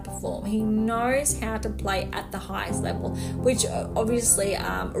how to perform. He knows how to play at the highest level, which obviously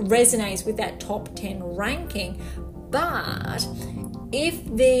resonates with that top 10 ranking. But if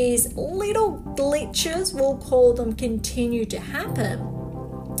these little glitches, we'll call them, continue to happen,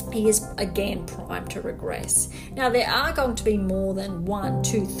 he is again primed to regress. Now, there are going to be more than 1,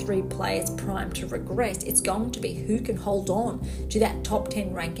 2, 3 players primed to regress. It's going to be who can hold on to that top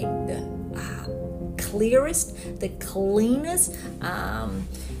 10 ranking the clearest, the cleanest,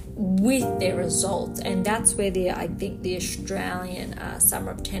 with their results. And that's where I think the Australian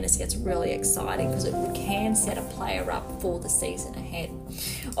Summer of Tennis gets really exciting, because it can set a player up for the season ahead.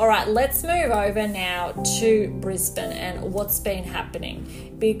 All right, let's move over now to Brisbane and what's been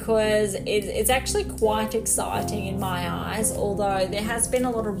happening, because it's actually quite exciting in my eyes, although there has been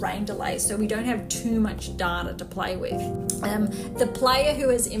a lot of rain delays, so we don't have too much data to play with. The player who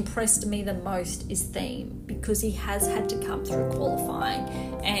has impressed me the most is Thiem, because he has had to come through qualifying,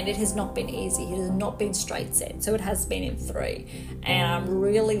 and it has not been easy. It has not been straight set, so it has been in 3. And I'm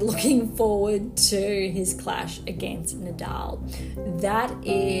really looking forward to his clash against Nadal. That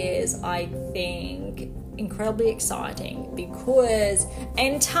is, I think, incredibly exciting, because,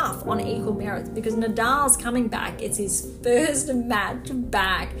 and tough on equal merits, because Nadal's coming back. It's his first match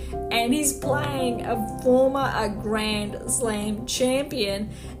back, and he's playing a former Grand Slam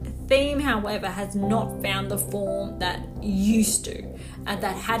champion. Thiem, however, has not found the form that used to, and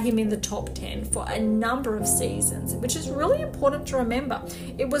that had him in the top 10 for a number of seasons, which is really important to remember.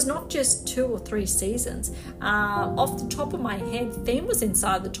 It was not just 2 or 3 seasons. Off the top of my head, Thiem was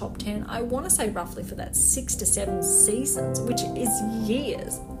inside the top 10, I want to say roughly for that 6 to 7 seasons, which is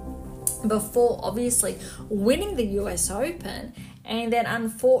years, before obviously winning the US Open, and then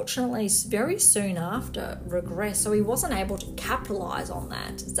unfortunately very soon after regressed. So he wasn't able to capitalise on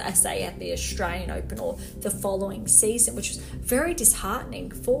that, say at the Australian Open or the following season, which was very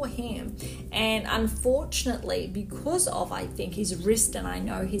disheartening for him. And unfortunately, because of, I think, his wrist, and I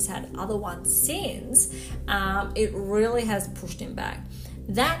know he's had other ones since, it really has pushed him back.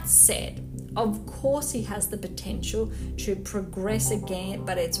 That said, of course he has the potential to progress again,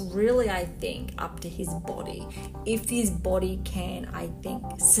 but it's really, I think, up to his body. If his body can, I think,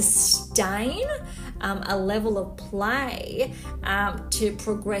 sustain a level of play to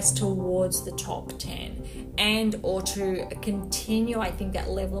progress towards the top 10, and or to continue, I think, that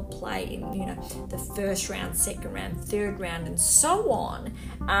level of play in, the first round, second round, third round, and so on.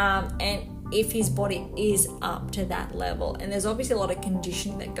 And if his body is up to that level, and there's obviously a lot of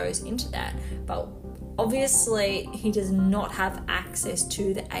conditioning that goes into that, but obviously he does not have access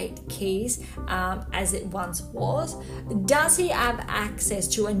to the 8 keys as it once was. Does he have access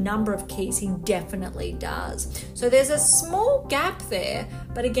to a number of keys? He definitely does. So there's a small gap there,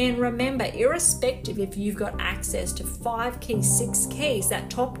 but again, remember, irrespective if you've got access to 5 keys, 6 keys, that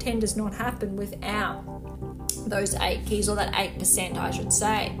top 10 does not happen without those 8 keys, or that 8%, I should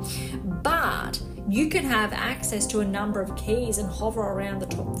say. But you can have access to a number of keys and hover around the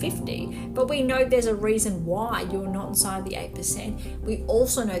top 50, but we know there's a reason why you're not inside the 8%. We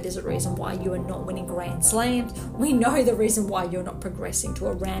also know there's a reason why you are not winning Grand Slams. We know the reason why you're not progressing to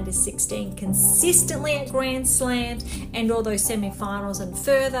a round of 16 consistently at Grand Slams and all those semi-finals and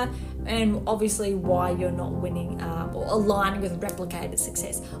further, and obviously why you're not winning or aligning with replicated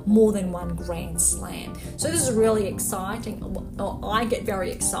success, more than one Grand Slam. So this is really exciting. I get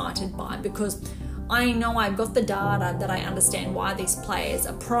very excited by it, because I know I've got the data that I understand why these players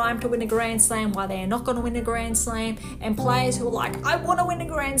are primed to win a Grand Slam, why they are not going to win a Grand Slam, and players who are like, I want to win a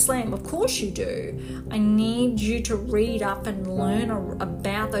Grand Slam. Of course you do. I need you to read up and learn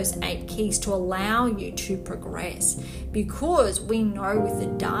about those 8 keys to allow you to progress, because we know with the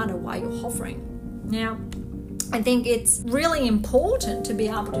data why you're hovering. Now, I think it's really important to be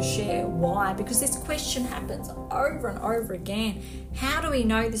able to share why, because this question happens over and over again. How do we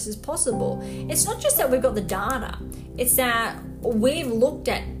know this is possible? It's not just that we've got the data, it's that we've looked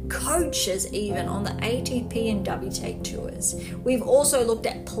at coaches even on the ATP and WTA tours. We've also looked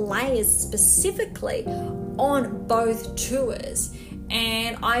at players specifically on both tours,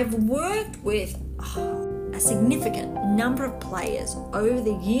 and I've worked with a significant number of players over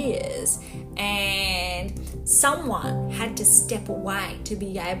the years, and someone had to step away to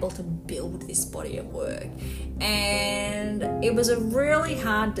be able to build this body of work, and it was a really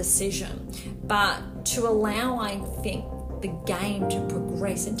hard decision, but to allow, I think, the game to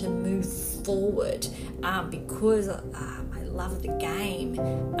progress and to move forward, because my love of the game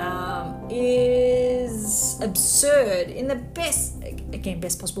is absurd in the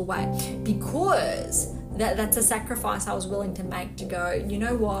best possible way, because that's a sacrifice I was willing to make, to go, you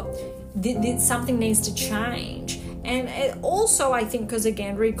know what, something needs to change. And it also, I think, because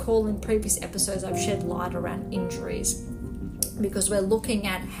again, recall in previous episodes I've shed light around injuries, because we're looking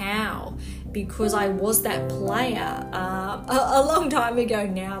at how, because I was that player a long time ago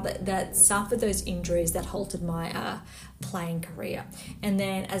now that suffered those injuries that halted my playing career. And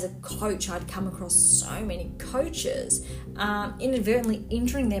then as a coach, I'd come across so many coaches inadvertently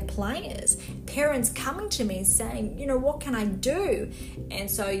injuring their players, parents coming to me saying, what can I do?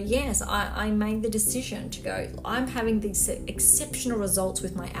 And so yes, I made the decision to go, I'm having these exceptional results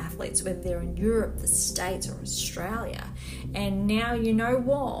with my athletes, whether they're in Europe, the States, or Australia, and now, you know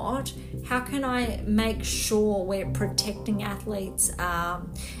what, how can I make sure we're protecting athletes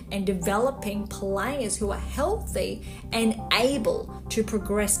and developing players who are healthy and able to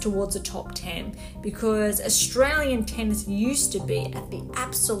progress towards the top 10? Because Australian tennis used to be at the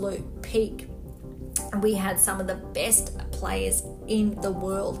absolute peak. We had some of the best players in the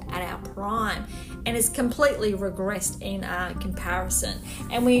world at our prime, and it's completely regressed in comparison,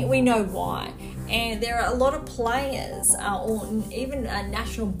 and we know why. And there are a lot of players or even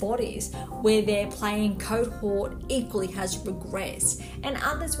national bodies where their playing cohort equally has regressed, and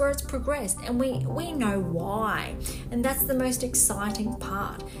others where it's progressed, and we know why. And that's the most exciting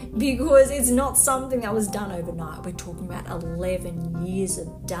part, because it's not something that was done overnight. We're talking about 11 years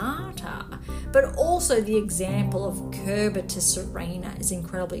of data, but also the example of Kerber to Serena is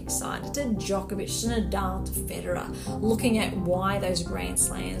incredibly exciting, to Djokovic, to Nadal, to Federer, looking at why those Grand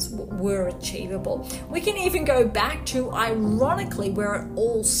Slams were achievable. We can even go back to, ironically, where it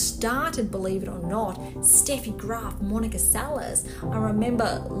all started, believe it or not, Steffi Graf, Monica Seles. I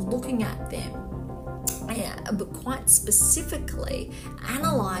remember looking at them, but quite specifically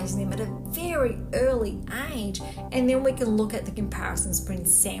analysing them at a very early age, and then we can look at the comparisons between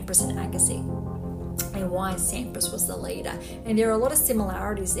Sampras and Agassi. and why Sampras was the leader. And there are a lot of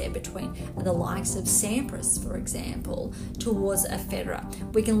similarities there between the likes of Sampras, for example, towards a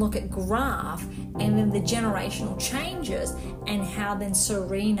Federer. We can look at Graf and then the generational changes and how then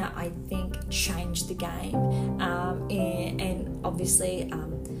Serena, I think, changed the game and obviously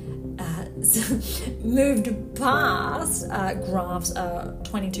moved past Graf's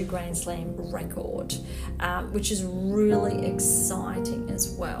 22 Grand Slam record, which is really exciting as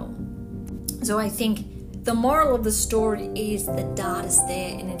well. So I think the moral of the story is the data's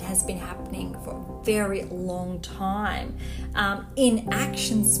there and it has been happening for a very long time. In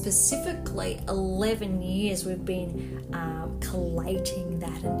action specifically, 11 years we've been collating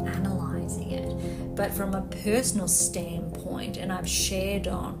that and analysing it. But from a personal standpoint, and I've shared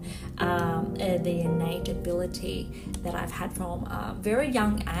on the innate ability that I've had from a very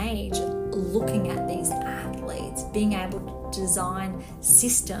young age, looking at these athletes, being able to design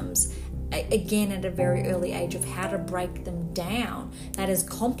systems again at a very early age of how to break them down, that has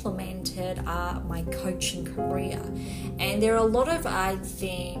complemented my coaching career. And there are a lot of, I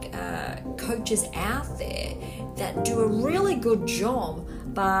think, coaches out there that do a really good job,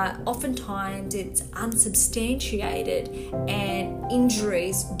 but oftentimes it's unsubstantiated and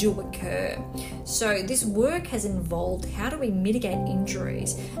injuries do occur. So this work has involved how do we mitigate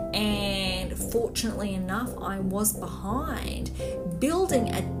injuries, and fortunately enough I was behind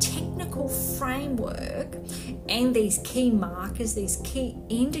building a technical framework and these key markers, these key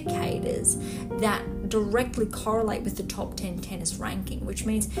indicators that directly correlate with the top 10 tennis ranking, which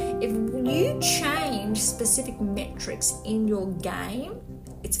means if you change specific metrics in your game,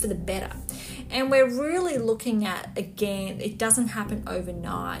 it's for the better. And we're really looking at, again, it doesn't happen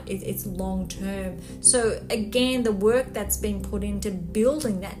overnight, it's long term. So again, the work that's been put into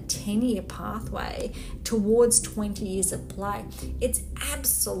building that 10-year pathway towards 20 years of play, it's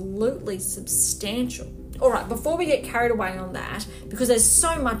absolutely substantial. All right, before we get carried away on that, because there's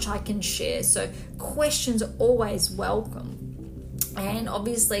so much I can share, so questions are always welcome. And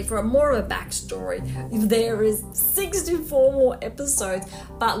obviously for more of a backstory, there is 64 more episodes.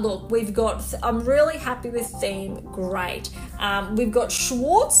 But look, I'm really happy with theme, great. We've got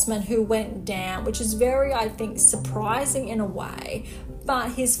Schwartzman who went down, which is very, I think, surprising in a way.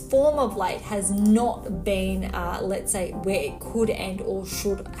 But his form of late has not been, let's say, where it could and or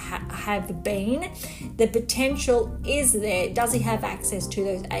should have been. The potential is there. Does he have access to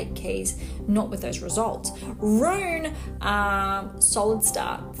those 8 keys? Not with those results. Rune, solid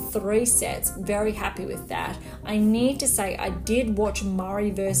start, 3 sets. Very happy with that. I need to say I did watch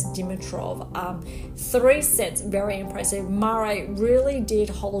Murray versus Dimitrov. 3 sets, very impressive. Murray really did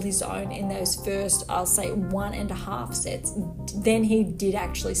hold his own in those first, I'll say, 1.5 sets. Then he did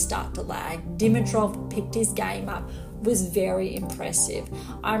actually start to lag. Dimitrov picked his game up, was very impressive.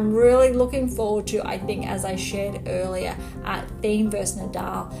 I'm really looking forward to, I think, as I shared earlier, Thiem versus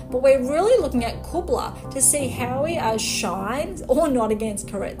Nadal. But we're really looking at Kubler to see how he shines or not against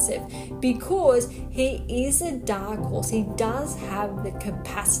Karatsev, because he is a dark horse. He does have the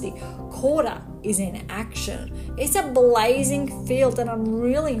capacity. Korda is in action. It's a blazing field and I'm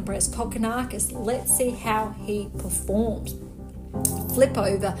really impressed. Kokkinakis, let's see how he performs. Flip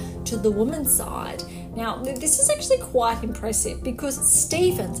over to the women's side. Now, this is actually quite impressive because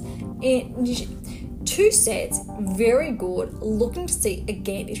Stephens, in 2 sets, very good, looking to see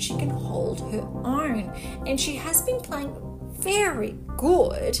again if she can hold her own. And she has been playing very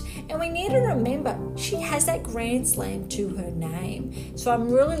good, and we need to remember she has that Grand Slam to her name. So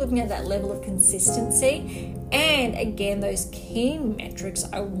I'm really looking at that level of consistency, and again, those key metrics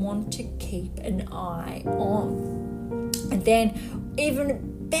I want to keep an eye on. And then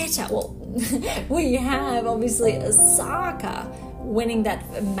even better, we have obviously Osaka winning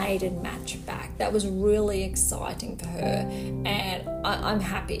that maiden match back. That was really exciting for her, and I'm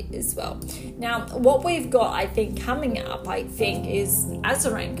happy as well. Now, what we've got, I think, coming up, I think, is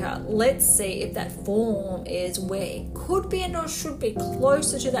Azarenka. Let's see if that form is where it could be and or should be,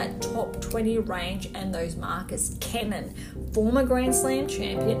 closer to that top 20 range and those markers. Kenin, former Grand Slam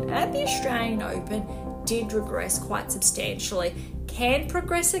champion at the Australian Open, did regress quite substantially. Can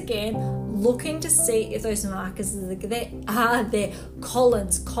progress again, looking to see if those markers are there.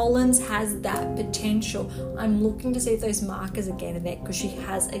 Collins has that potential. I'm looking to see if those markers again are there, because she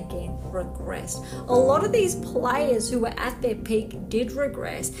has again regressed. A lot of these players who were at their peak did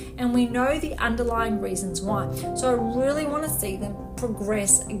regress, and we know the underlying reasons why. So I really want to see them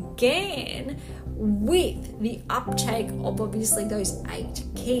progress again with the uptake of obviously those 8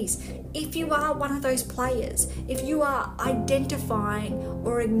 keys. If you are one of those players, if you are identifying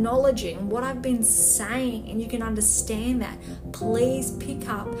or acknowledging what I've been saying and you can understand that, please pick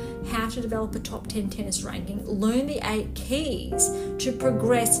up How to Develop a Top 10 Tennis Ranking. Learn the 8 keys to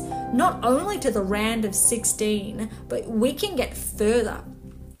progress not only to the round of 16, but we can get further.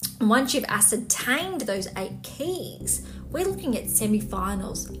 Once you've ascertained those 8 keys, we're looking at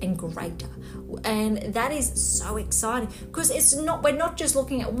semi-finals and greater. And that is so exciting because we're not just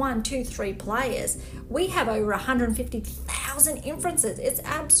looking at 1, 2, 3 players. We have over 150,000 inferences. It's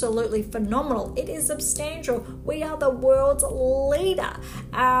absolutely phenomenal. It is substantial. We are the world's leader.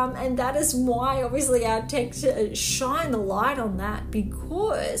 And that is why obviously our texts shine the light on that,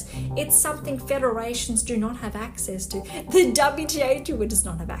 because it's something federations do not have access to. The WTA Tour does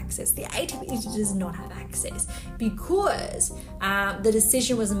not have access. The ATP does not have access, because the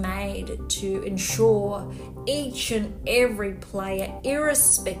decision was made to ensure each and every player,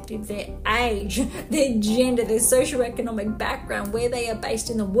 irrespective of their age, their gender, their socioeconomic background, where they are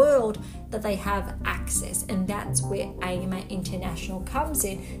based in the world, that they have access. And that's where AMA International comes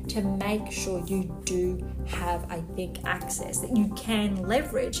in, to make sure you do have, I think, access, that you can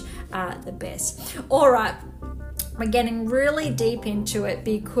leverage the best. All right. We're getting really deep into it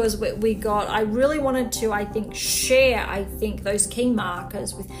because I really wanted to, I think, share, those key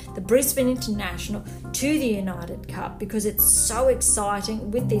markers with the Brisbane International to the United Cup, because it's so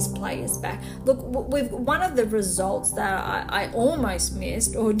exciting with these players back. Look, one of the results that I almost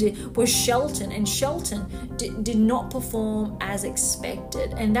missed was Shelton, and Shelton did not perform as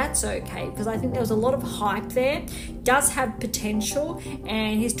expected, and that's okay, because I think there was a lot of hype there. Does have potential,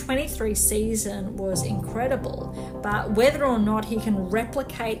 and his 23 season was incredible. But whether or not he can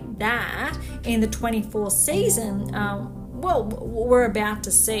replicate that in the 24 season, well, we're about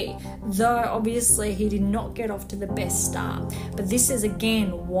to see. Though obviously he did not get off to the best start. But this is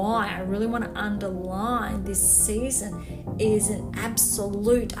again why I really want to underline this season is an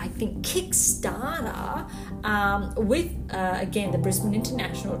absolute, I think, Kickstarter with, again, the Brisbane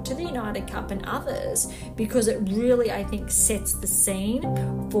International to the United Cup and others, because it really, I think, sets the scene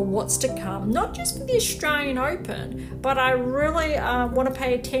for what's to come, not just for the Australian Open, but I really want to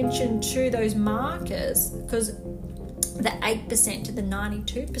pay attention to those markers, because the 8% to the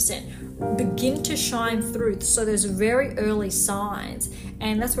 92% begin to shine through. So there's very early signs,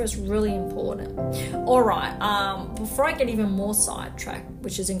 and that's where it's really important. All right, before I get even more sidetracked,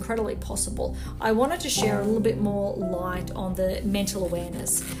 which is incredibly possible, I wanted to share a little bit more light on the mental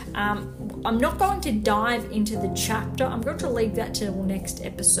awareness. I'm not going to dive into the chapter. I'm going to leave that to the next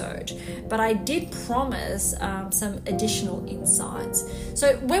episode, but I did promise some additional insights.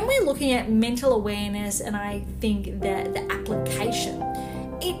 So when we're looking at mental awareness, and I think that the application,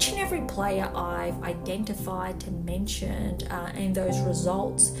 each and every player I've identified and mentioned in those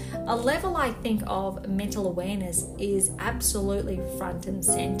results, a level I think of mental awareness is absolutely front and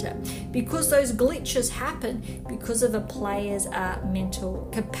center, because those glitches happen because of a player's mental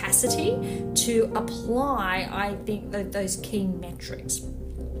capacity to apply, I think, those key metrics.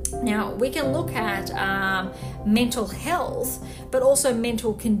 Now, we can look at mental health, but also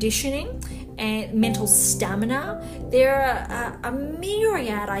mental conditioning and mental stamina. There are a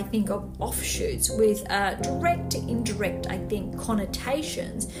myriad, I think, of offshoots with direct to indirect, I think,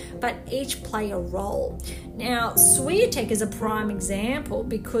 connotations, but each play a role. Now, Swiatek is a prime example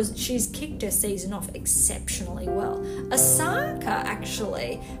because she's kicked her season off exceptionally well. Osaka,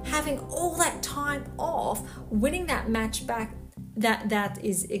 actually, having all that time off, winning that match back, that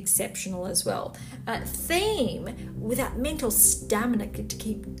is exceptional as well. Theme, with that mental stamina to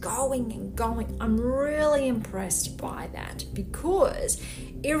keep going and going, I'm really impressed by that, because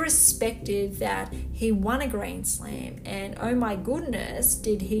irrespective that he won a Grand Slam, and oh my goodness,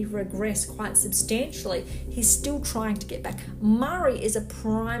 did he regress quite substantially, he's still trying to get back. Murray is a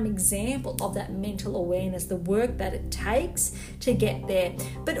prime example of that mental awareness, the work that it takes to get there.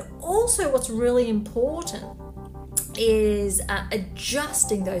 But also what's really important is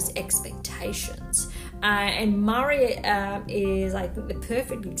adjusting those expectations. And Murray is, I think, the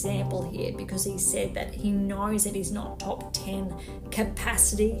perfect example here, because he said that he knows that he's not top 10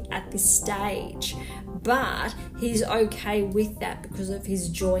 capacity at this stage, but he's okay with that because of his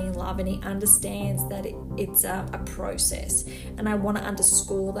joy and love, and he understands that it's a process. And I want to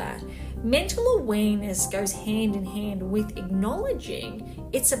underscore that. Mental awareness goes hand in hand with acknowledging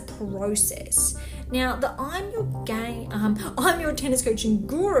it's a process. Now, the I'm your tennis coaching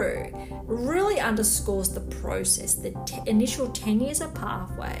guru really underscores the process. The initial 10 years of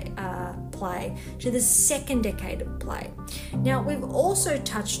play to the second decade of play. Now, we've also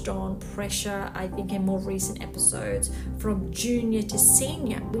touched on pressure, I think, in more recent episodes from junior to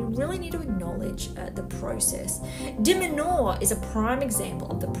senior. We really need to acknowledge the process. De Minaur is a prime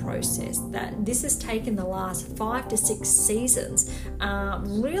example of the process that this has taken the last 5 to 6 seasons,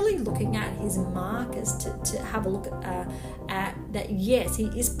 really looking at his markers to have a look at that. Yes, he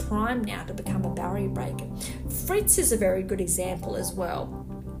is primed now to become a barrier breaker. Fritz is a very good example as well,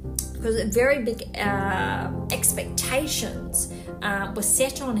 because very big expectations were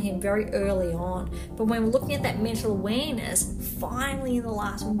set on him very early on. But when we're looking at that mental awareness, finally in the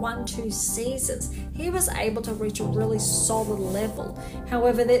last 1-2 seasons, he was able to reach a really solid level.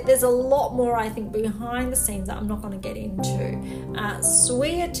 However, there's a lot more, I think, behind the scenes that I'm not going to get into.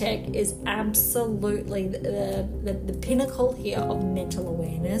 Swiatek is absolutely the pinnacle here of mental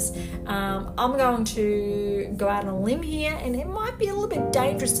awareness. I'm going to go out on a limb here, and it might be a little bit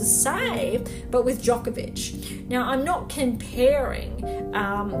dangerous to say, but with Djokovic. Now, I'm not comparing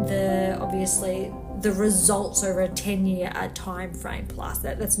the results over a 10-year time frame plus.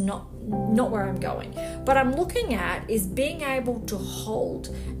 That's not where I'm going. But I'm looking at is being able to hold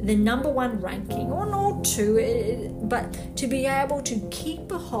the number 1 ranking, or not 2, but to be able to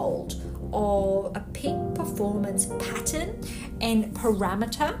keep a hold of a peak performance pattern and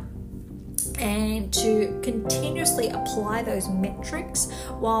parameter, and to continuously apply those metrics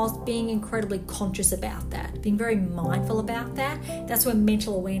whilst being incredibly conscious about that, being very mindful about that. That's where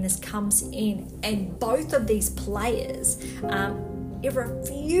mental awareness comes in. And both of these players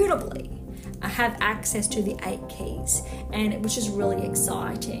irrefutably have access to the 8 keys, and which is really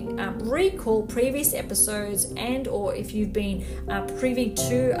exciting. Recall previous episodes, and or if you've been privy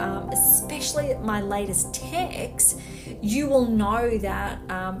to especially my latest texts, you will know that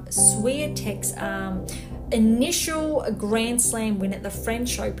Swiatek's initial Grand Slam win at the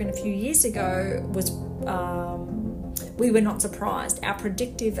French Open a few years ago was we were not surprised. Our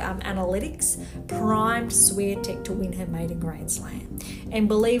predictive analytics primed Swiatek to win her maiden Grand Slam. And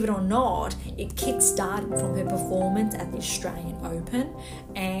believe it or not, it kick-started from her performance at the Australian Open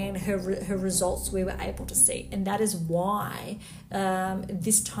and her results we were able to see. And that is why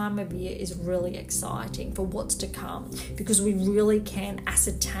this time of year is really exciting for what's to come, because we really can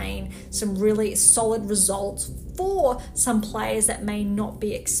ascertain some really solid results for some players that may not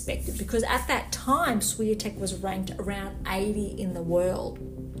be expected, because at that time Swiatek was ranked around 80 in the world.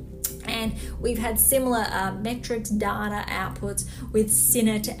 And we've had similar metrics, data outputs with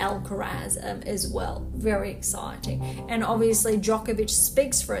Sinner to Alcaraz as well. Very exciting. And obviously Djokovic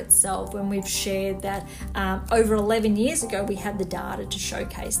speaks for itself when we've shared that over 11 years ago we had the data to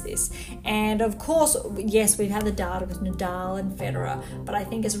showcase this. And of course, yes, we've had the data with Nadal and Federer, but I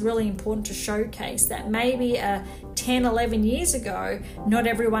think it's really important to showcase that maybe 10, 11 years ago, not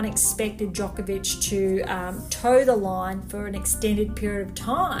everyone expected Djokovic to toe the line for an extended period of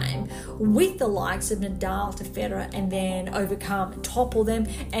time with the likes of Nadal to Federer, and then overcome, topple them,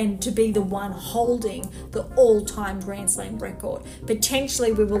 and to be the one holding the all-time Grand Slam record.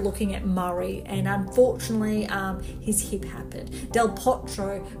 Potentially we were looking at Murray, and unfortunately his hip happened. Del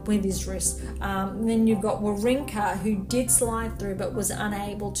Potro with his wrist. Then you've got Wawrinka, who did slide through but was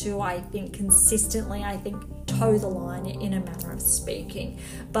unable to, I think, consistently, toe the line in a manner of speaking.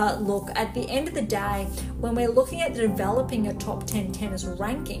 But look, at the end of the day, when we're looking at developing a top 10 tennis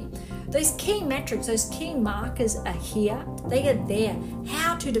ranking, those key metrics, those key markers are here. They are there.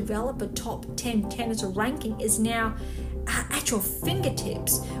 How to develop a top 10 tennis ranking is now at your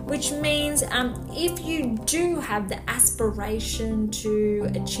fingertips, which means if you do have the aspiration to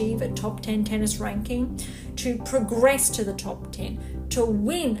achieve a top 10 tennis ranking, to progress to the top 10, to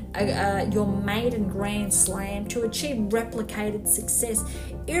win your maiden Grand Slam, to achieve replicated success,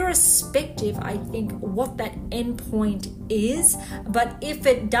 irrespective, I think, what that endpoint is. But if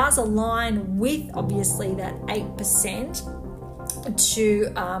it does align with, obviously, that 8%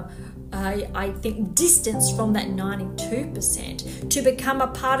 to I think distance from that 92%, to become a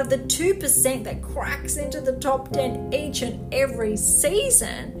part of the 2% that cracks into the top 10 each and every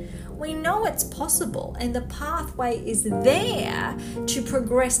season, we know it's possible, and the pathway is there to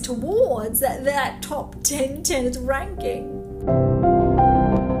progress towards that top 10 tennis ranking.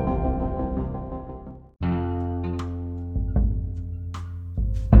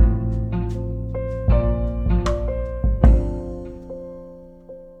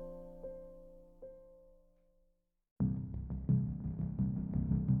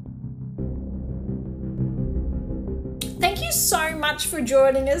 you so much for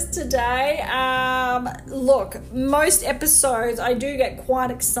joining us today. Look, most episodes I do get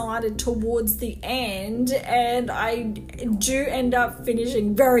quite excited towards the end, and I do end up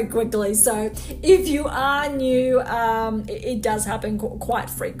finishing very quickly. So if you are new, it does happen quite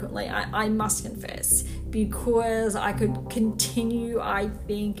frequently, I must confess, because I could continue, I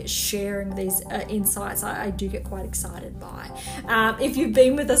think, sharing these insights I do get quite excited by. If you've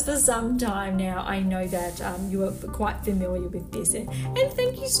been with us for some time now, I know that you are quite familiar with this, and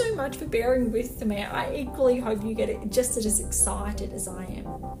thank you so much for bearing with me. I equally hope you get just as excited as I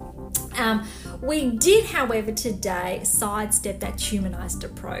am. We did, however, today sidestep that humanized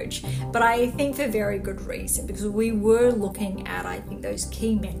approach, but I think for very good reason, because we were looking at, I think, those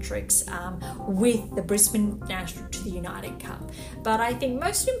key metrics with the Brisbane National to the United Cup. But I think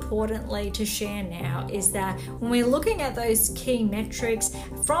most importantly to share now is that when we're looking at those key metrics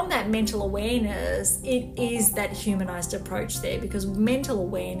from that mental awareness, it is that humanized approach there, because mental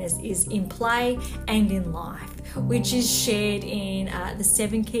awareness is in play and in life, which is shared in the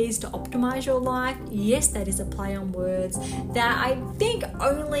 7 keys to optimize your life. Yes, that is a play on words that I think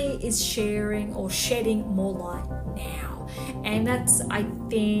only is sharing or shedding more light now. And that's, I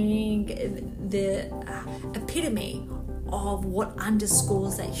think, the epitome of what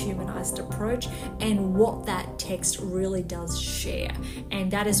underscores that humanized approach and what that text really does share.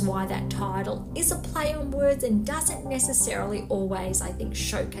 And that is why that title is a play on words and doesn't necessarily always, I think,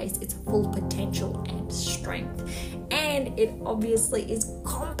 showcase its full potential and strength. And it obviously is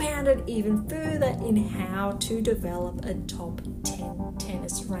compounded even further in how to develop a top 10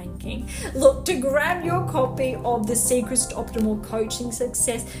 tennis ranking. Look, to grab your copy of The Secrets to Optimal Coaching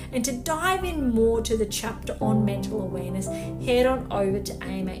Success and to dive in more to the chapter on mental awareness, head on over to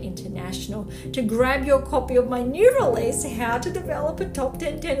AMA International. To grab your copy of my new release, How to Develop a Top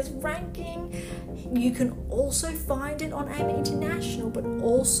 10 Tennis Ranking, you can also find it on AMA International, but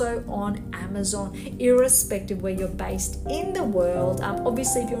also on Amazon, irrespective where you're based in the world.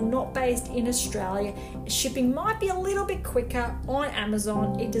 Obviously, if you're not based in Australia, shipping might be a little bit quicker on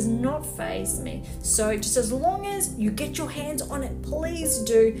Amazon. It does not faze me. So just as long as you get your hands on it, please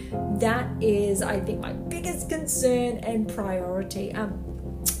do. That is, I think, my biggest concern and priority.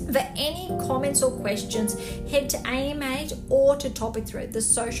 For any comments or questions, head to AMH or to Topic Thread, the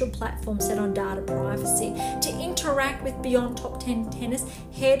social platform set on data privacy. To interact with Beyond Top 10 Tennis,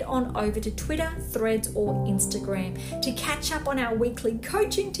 head on over to Twitter, Threads, or Instagram. To catch up on our weekly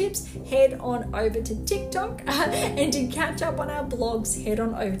coaching tips, head on over to TikTok. And to catch up on our blogs, head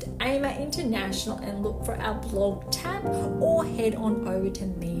on over to AMA International and look for our blog tab, or head on over to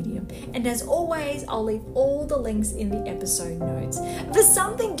Medium. And as always, I'll leave all the links in the episode notes. For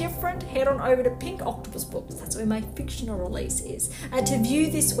something different, head on over to Pink Octopus Books. That's where my fictional release is. To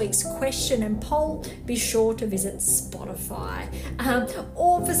view this week's question and poll, be sure to visit Spotify.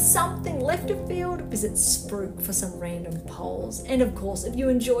 Or for something left of field, visit Spruik for some random polls. And of course, if you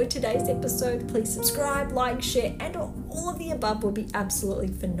enjoyed today's episode, please subscribe, like, share, and all of the above will be absolutely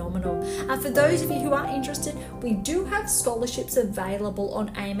phenomenal. For those of you who are interested, we do have scholarships available on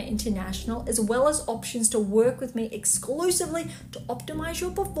AMA International, as well as options to work with me exclusively to optimize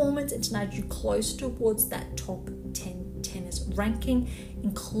your performance and to nudge you closer towards that top 10 tennis ranking,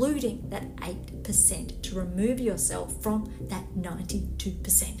 including that 8% to remove yourself from that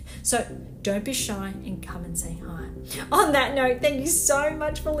 92%. So don't be shy and come and say hi. On that note, thank you so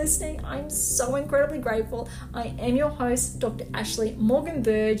much for listening. I'm so incredibly grateful. I am your host, Dr. Ashley Morgan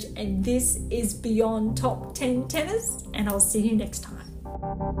Burge, and this is Beyond Top 10 Tennis, and I'll see you next time.